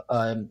spent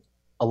a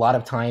lot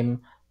of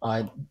time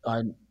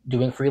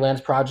doing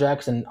freelance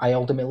projects, and I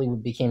ultimately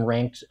became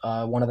ranked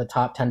one of the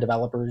top 10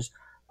 developers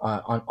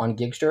on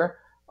Gigster.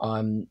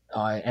 And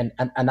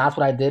that's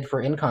what I did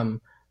for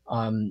income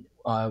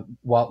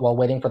while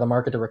waiting for the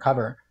market to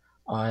recover.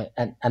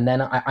 And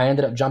then I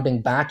ended up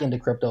jumping back into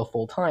crypto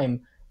full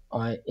time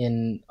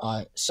in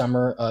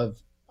summer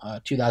of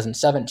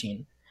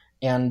 2017.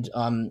 And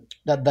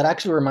that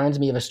actually reminds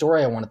me of a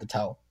story I wanted to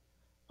tell.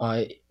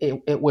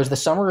 It was the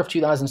summer of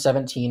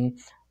 2017.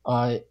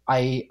 I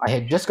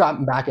had just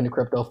gotten back into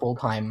crypto full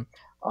time,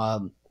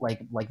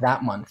 like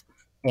that month,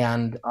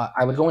 and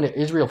I was going to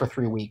Israel for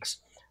 3 weeks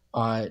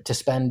to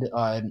spend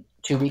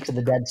 2 weeks at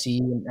the Dead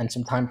Sea and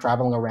some time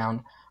traveling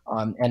around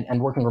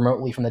and working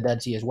remotely from the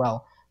Dead Sea as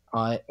well.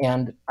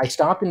 And I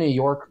stopped in New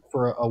York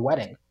for a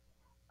wedding,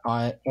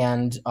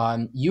 and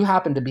you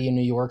happened to be in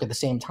New York at the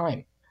same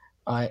time.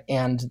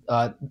 And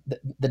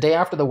the day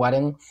after the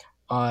wedding,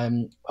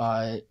 you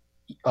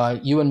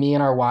and me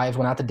and our wives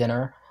went out to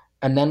dinner,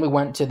 and then we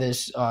went to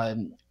this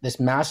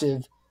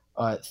massive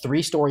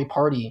 3-story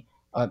party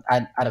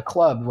at a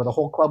club where the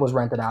whole club was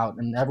rented out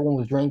and everyone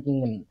was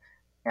drinking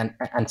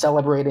and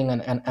celebrating,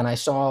 and I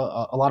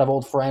saw a lot of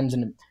old friends,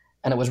 and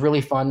it was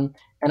really fun,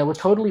 and it was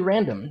totally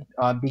random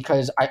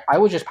because I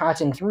was just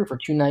passing through for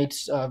 2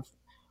 nights on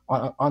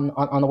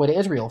the way to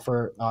Israel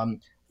for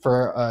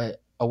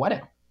a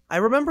wedding. I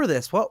remember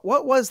this. What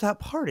was that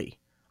party?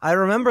 I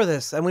remember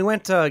this, and we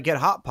went to get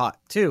hot pot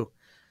too.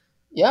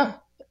 Yeah.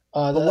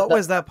 What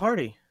was that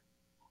party?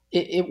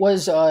 It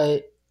was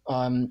a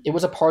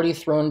party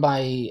thrown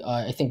by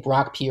I think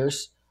Brock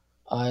Pierce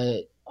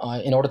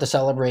in order to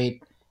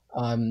celebrate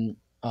the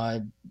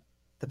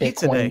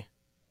pizza Bitcoin. day.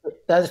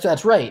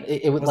 That's right.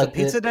 It was like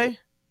the pizza day.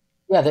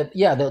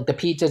 Yeah, the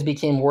pizzas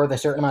became worth a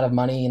certain amount of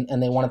money,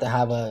 and they wanted to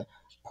have a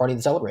party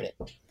to celebrate it.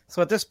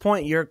 So at this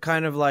point, you're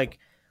kind of like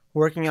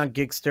working on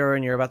Gigster,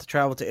 and you're about to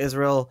travel to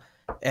Israel,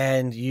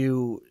 and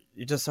you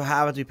just so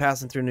happen to be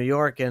passing through New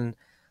York. And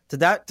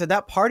did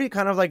that party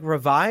kind of like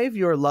revive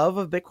your love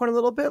of Bitcoin a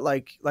little bit?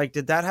 Like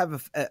did that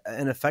have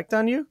an effect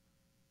on you?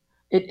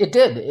 It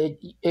did.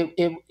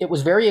 It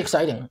was very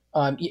exciting.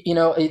 I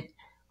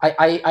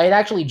had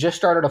actually just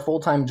started a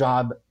full-time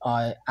job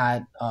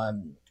at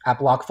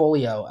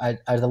Blockfolio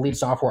as the lead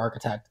software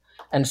architect,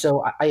 and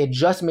so I had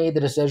just made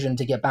the decision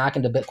to get back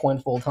into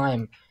Bitcoin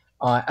full-time,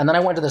 and then I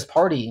went to this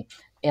party,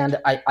 and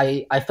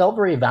I felt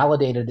very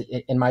validated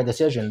in my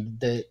decision.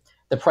 The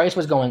price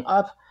was going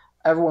up,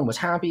 everyone was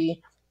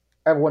happy,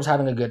 everyone's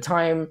having a good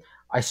time.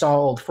 I saw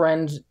old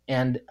friends,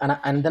 and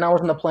then I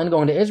was on the plane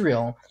going to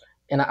Israel,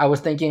 and I was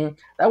thinking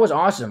that was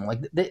awesome.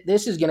 Like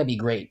this is going to be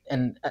great.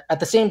 And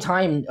at the same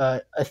time,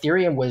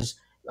 Ethereum was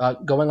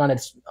going on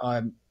its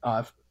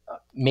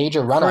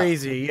major run up.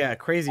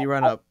 Crazy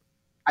run up.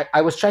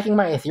 I was checking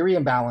my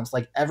Ethereum balance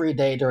like every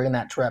day during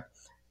that trip,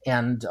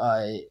 and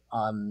that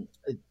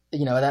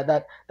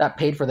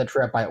paid for the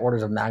trip by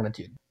orders of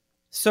magnitude.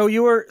 So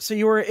you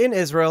were in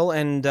Israel,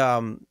 and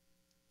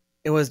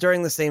it was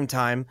during the same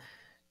time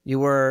you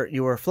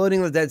were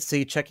floating the Dead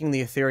Sea, checking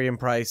the Ethereum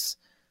price.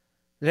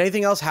 Did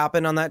anything else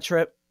happen on that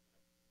trip?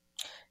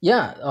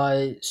 Yeah.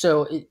 I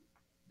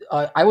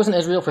was in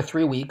Israel for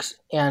 3 weeks,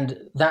 and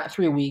that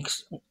 3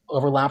 weeks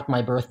overlapped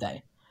my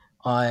birthday.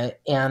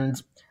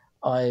 And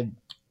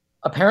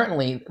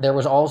apparently there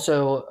was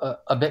also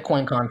a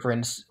Bitcoin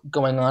conference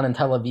going on in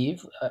Tel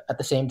Aviv at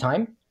the same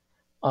time.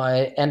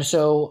 And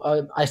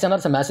so I sent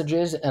out some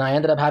messages, and I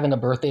ended up having a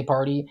birthday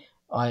party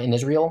in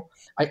Israel.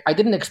 I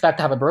didn't expect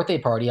to have a birthday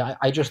party.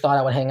 I just thought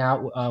I would hang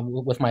out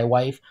with my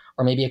wife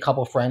or maybe a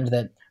couple friends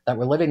that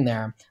were living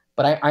there.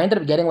 But I ended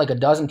up getting like a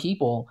dozen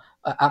people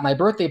at my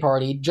birthday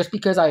party just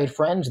because I had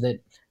friends that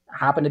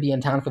happened to be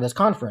in town for this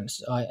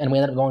conference. And we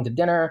ended up going to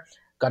dinner,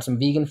 got some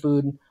vegan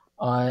food,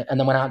 and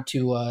then went out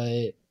to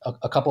a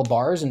couple of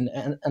bars and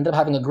ended up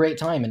having a great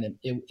time. And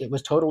it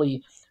was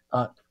totally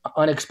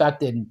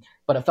unexpected,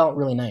 but it felt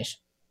really nice.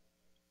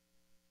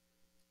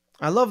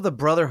 I love the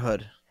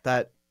brotherhood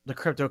that the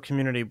crypto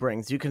community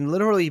brings. You can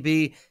literally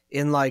be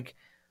in like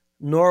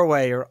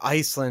Norway or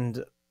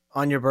Iceland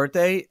on your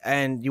birthday,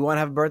 and you want to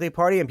have a birthday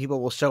party, and people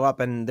will show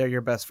up and they're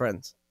your best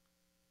friends.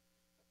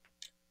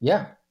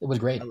 Yeah, it was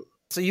great.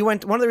 So one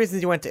of the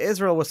reasons you went to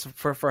Israel was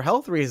for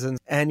health reasons,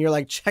 and you're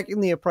like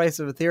checking the price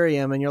of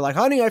Ethereum, and you're like,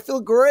 honey, I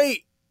feel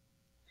great.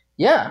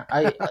 Yeah,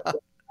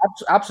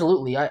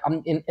 absolutely.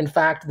 In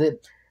fact, the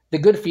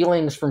good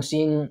feelings from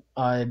seeing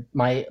my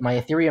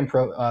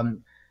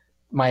Ethereum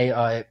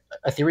my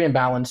Ethereum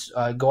balance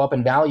go up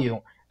in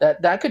value,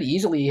 that could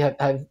easily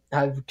have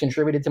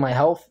contributed to my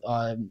health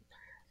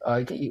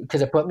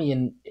because it put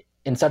me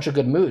in such a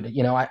good mood.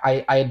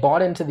 I had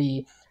bought into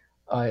the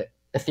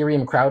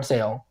Ethereum crowd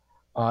sale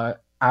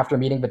after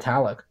meeting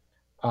Vitalik,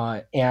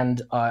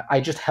 and I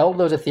just held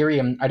those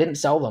Ethereum. I didn't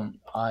sell them,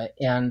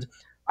 and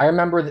I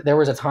remember that there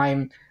was a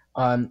time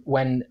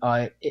when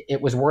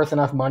it was worth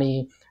enough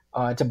money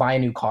to buy a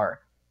new car,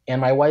 and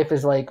my wife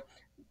is like,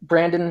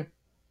 Brandon,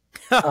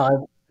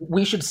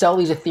 we should sell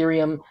these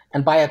Ethereum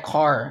and buy a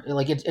car.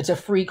 Like it's a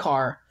free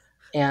car.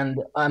 And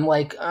I'm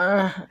like,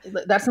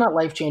 that's not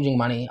life-changing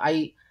money.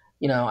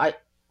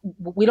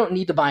 We don't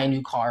need to buy a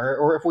new car,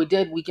 or if we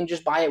did, we can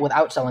just buy it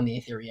without selling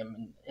the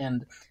Ethereum.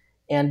 And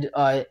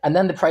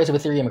then the price of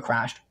Ethereum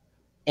crashed,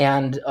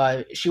 and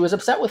she was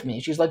upset with me.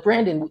 She's like,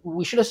 Brandon,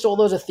 we should have sold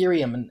those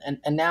Ethereum,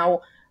 and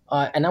now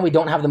we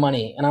don't have the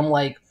money. And I'm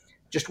like,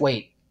 just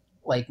wait.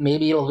 Like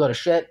maybe it'll go to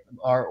shit,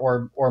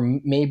 or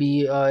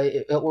maybe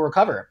it will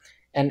recover.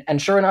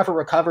 And sure enough, it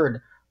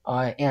recovered.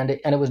 And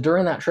it was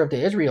during that trip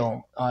to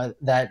Israel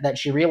that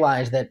she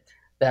realized that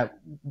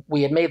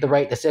we had made the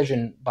right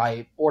decision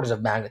by orders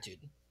of magnitude.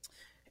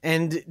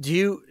 And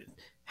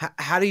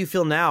how do you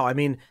feel now? I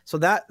mean, so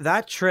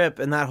that trip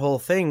and that whole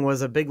thing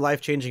was a big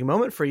life-changing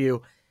moment for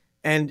you.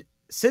 And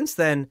since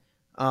then,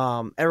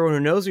 everyone who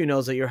knows you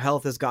knows that your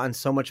health has gotten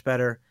so much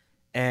better.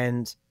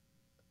 And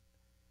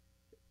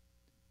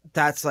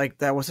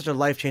that was such a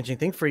life-changing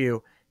thing for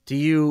you. Do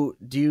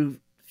you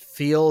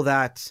feel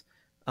that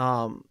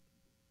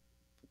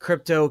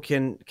crypto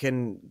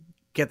can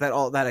get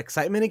that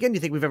excitement again? Do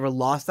you think we've ever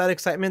lost that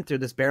excitement through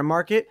this bear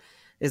market?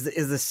 Is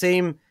the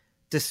same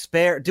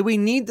despair? Do we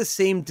need the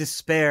same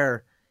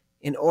despair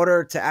in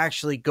order to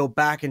actually go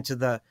back into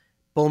the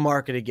bull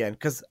market again?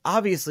 Because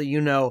obviously,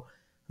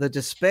 the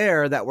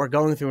despair that we're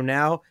going through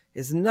now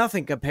is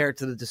nothing compared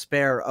to the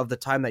despair of the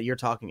time that you're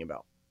talking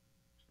about.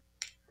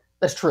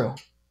 That's true.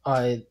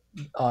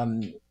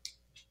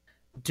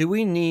 Do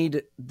we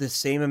need the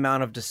same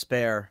amount of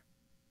despair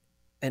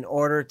in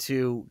order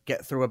to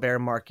get through a bear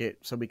market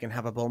so we can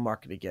have a bull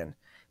market again?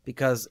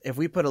 Because if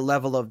we put a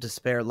level of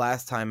despair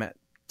last time at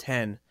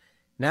 10,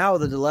 now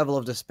the level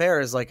of despair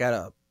is like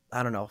at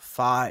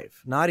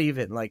 5, not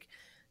even, like,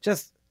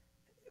 just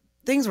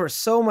things were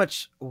so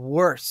much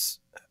worse.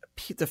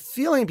 The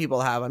feeling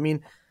people have, I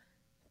mean,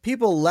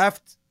 people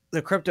left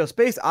the crypto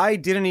space. I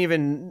didn't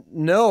even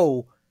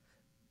know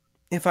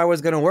if I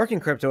was going to work in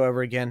crypto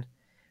ever again.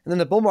 And then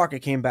the bull market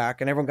came back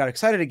and everyone got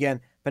excited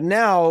again. But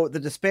now the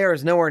despair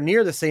is nowhere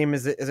near the same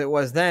as it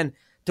was then.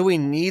 Do we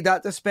need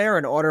that despair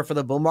in order for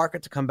the bull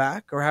market to come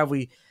back? Or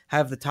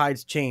have the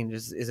tides changed?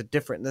 Is it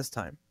different this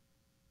time?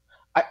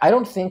 I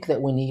don't think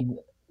that we need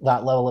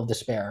that level of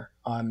despair.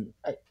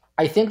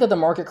 I think that the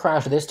market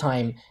crashed this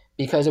time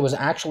because it was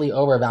actually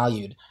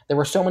overvalued. There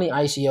were so many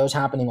ICOs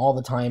happening all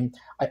the time.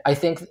 I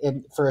think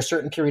for a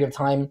certain period of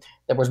time,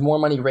 there was more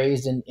money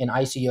raised in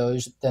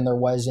ICOs than there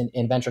was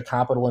in venture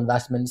capital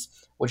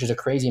investments, which is a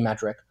crazy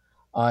metric.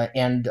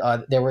 And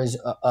there were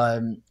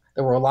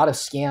a lot of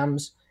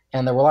scams,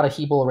 and there were a lot of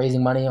people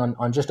raising money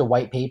on just a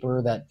white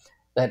paper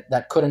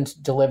that couldn't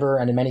deliver,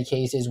 and in many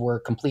cases were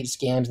complete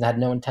scams and had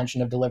no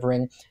intention of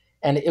delivering.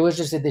 And it was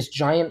just this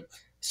giant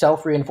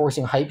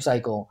self-reinforcing hype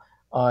cycle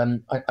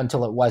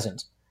until it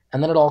wasn't.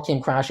 And then it all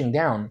came crashing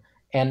down.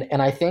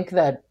 And I think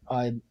that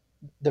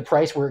the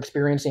price we're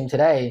experiencing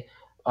today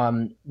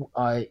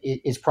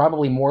is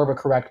probably more of a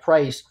correct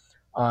price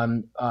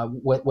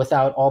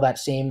without all that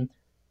same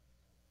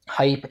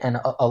hype and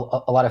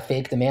a lot of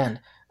fake demand.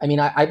 I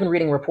mean, I've been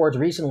reading reports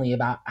recently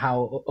about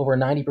how over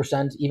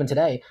 90%, even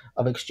today,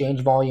 of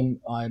exchange volume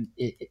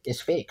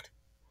is faked.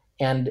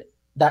 And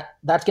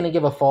that's going to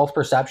give a false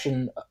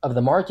perception of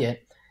the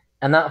market.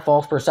 And that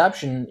false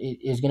perception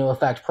is going to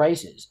affect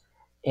prices.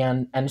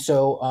 And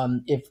so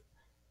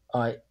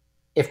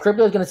if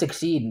crypto is going to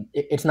succeed,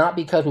 it's not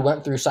because we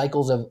went through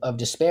cycles of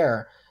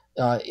despair.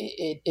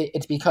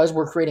 It's because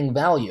we're creating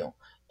value,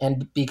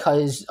 and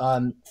because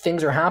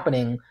things are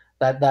happening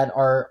that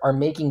are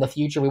making the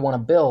future we want to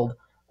build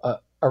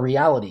a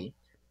reality,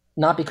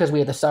 not because we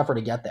had to suffer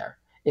to get there.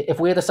 If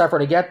we had to suffer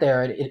to get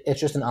there,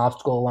 it's just an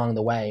obstacle along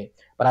the way,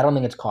 but I don't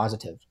think it's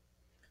causative.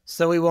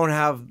 So we won't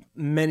have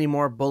many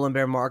more bull and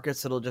bear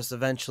markets. It'll just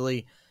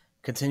eventually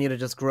continue to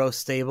just grow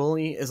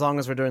stably as long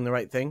as we're doing the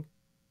right thing?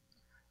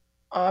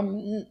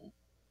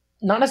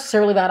 Not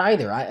necessarily that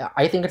either.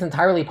 I think it's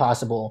entirely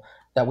possible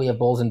that we have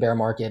bulls and bear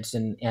markets,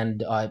 and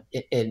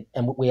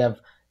we have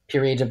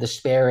periods of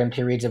despair and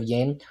periods of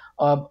gain,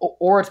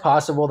 or it's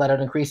possible that it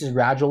increases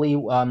gradually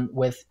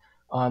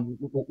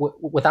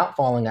without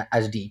falling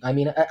as deep. I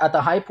mean, at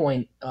the high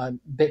point,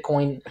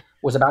 Bitcoin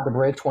was about to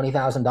break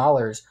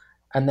 $20,000,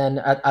 and then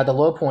at the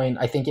low point,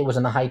 I think it was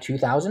in the high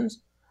 2000s.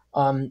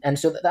 And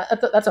so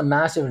that's a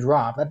massive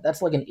drop.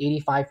 That's like an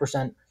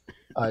 85%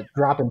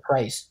 drop in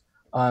price.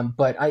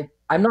 But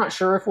I'm not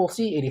sure if we'll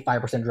see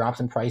 85% drops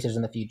in prices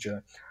in the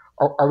future.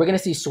 Are we going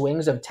to see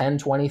swings of 10,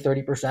 20,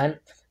 30%,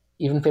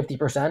 even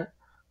 50%?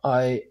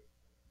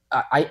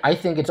 I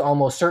think it's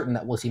almost certain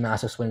that we'll see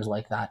massive swings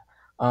like that.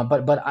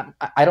 But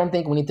I don't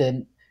think we need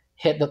to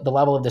hit the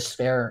level of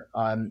despair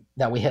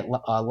that we hit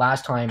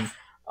last time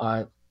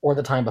or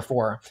the time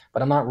before.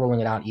 But I'm not ruling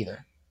it out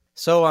either.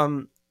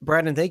 So,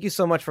 Brandon, thank you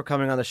so much for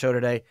coming on the show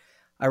today.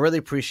 I really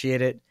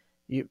appreciate it.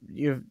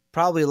 You've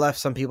probably left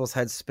some people's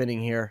heads spinning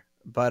here,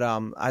 but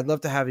I'd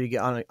love to have you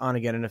get on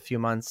again in a few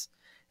months.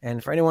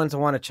 And for anyone to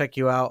want to check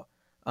you out,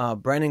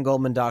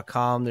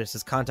 BrandonGoldman.com. There's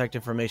his contact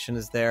information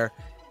is there,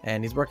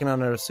 and he's working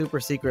on a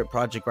super secret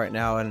project right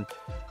now. And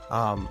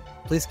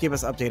please keep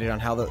us updated on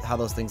how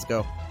those things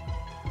go.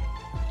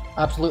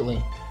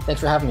 Absolutely. Thanks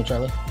for having me,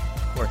 Charlie.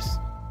 Of course.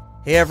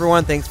 Hey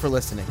everyone, thanks for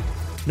listening.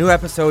 New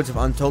episodes of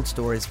Untold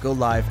Stories go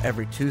live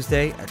every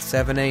Tuesday at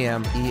 7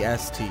 a.m.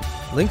 EST.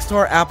 Links to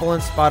our Apple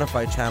and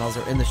Spotify channels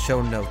are in the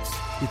show notes.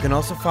 You can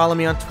also follow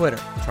me on Twitter,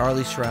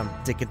 Charlie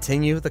Shrem, to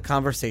continue the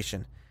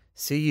conversation.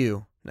 See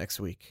you next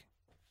week.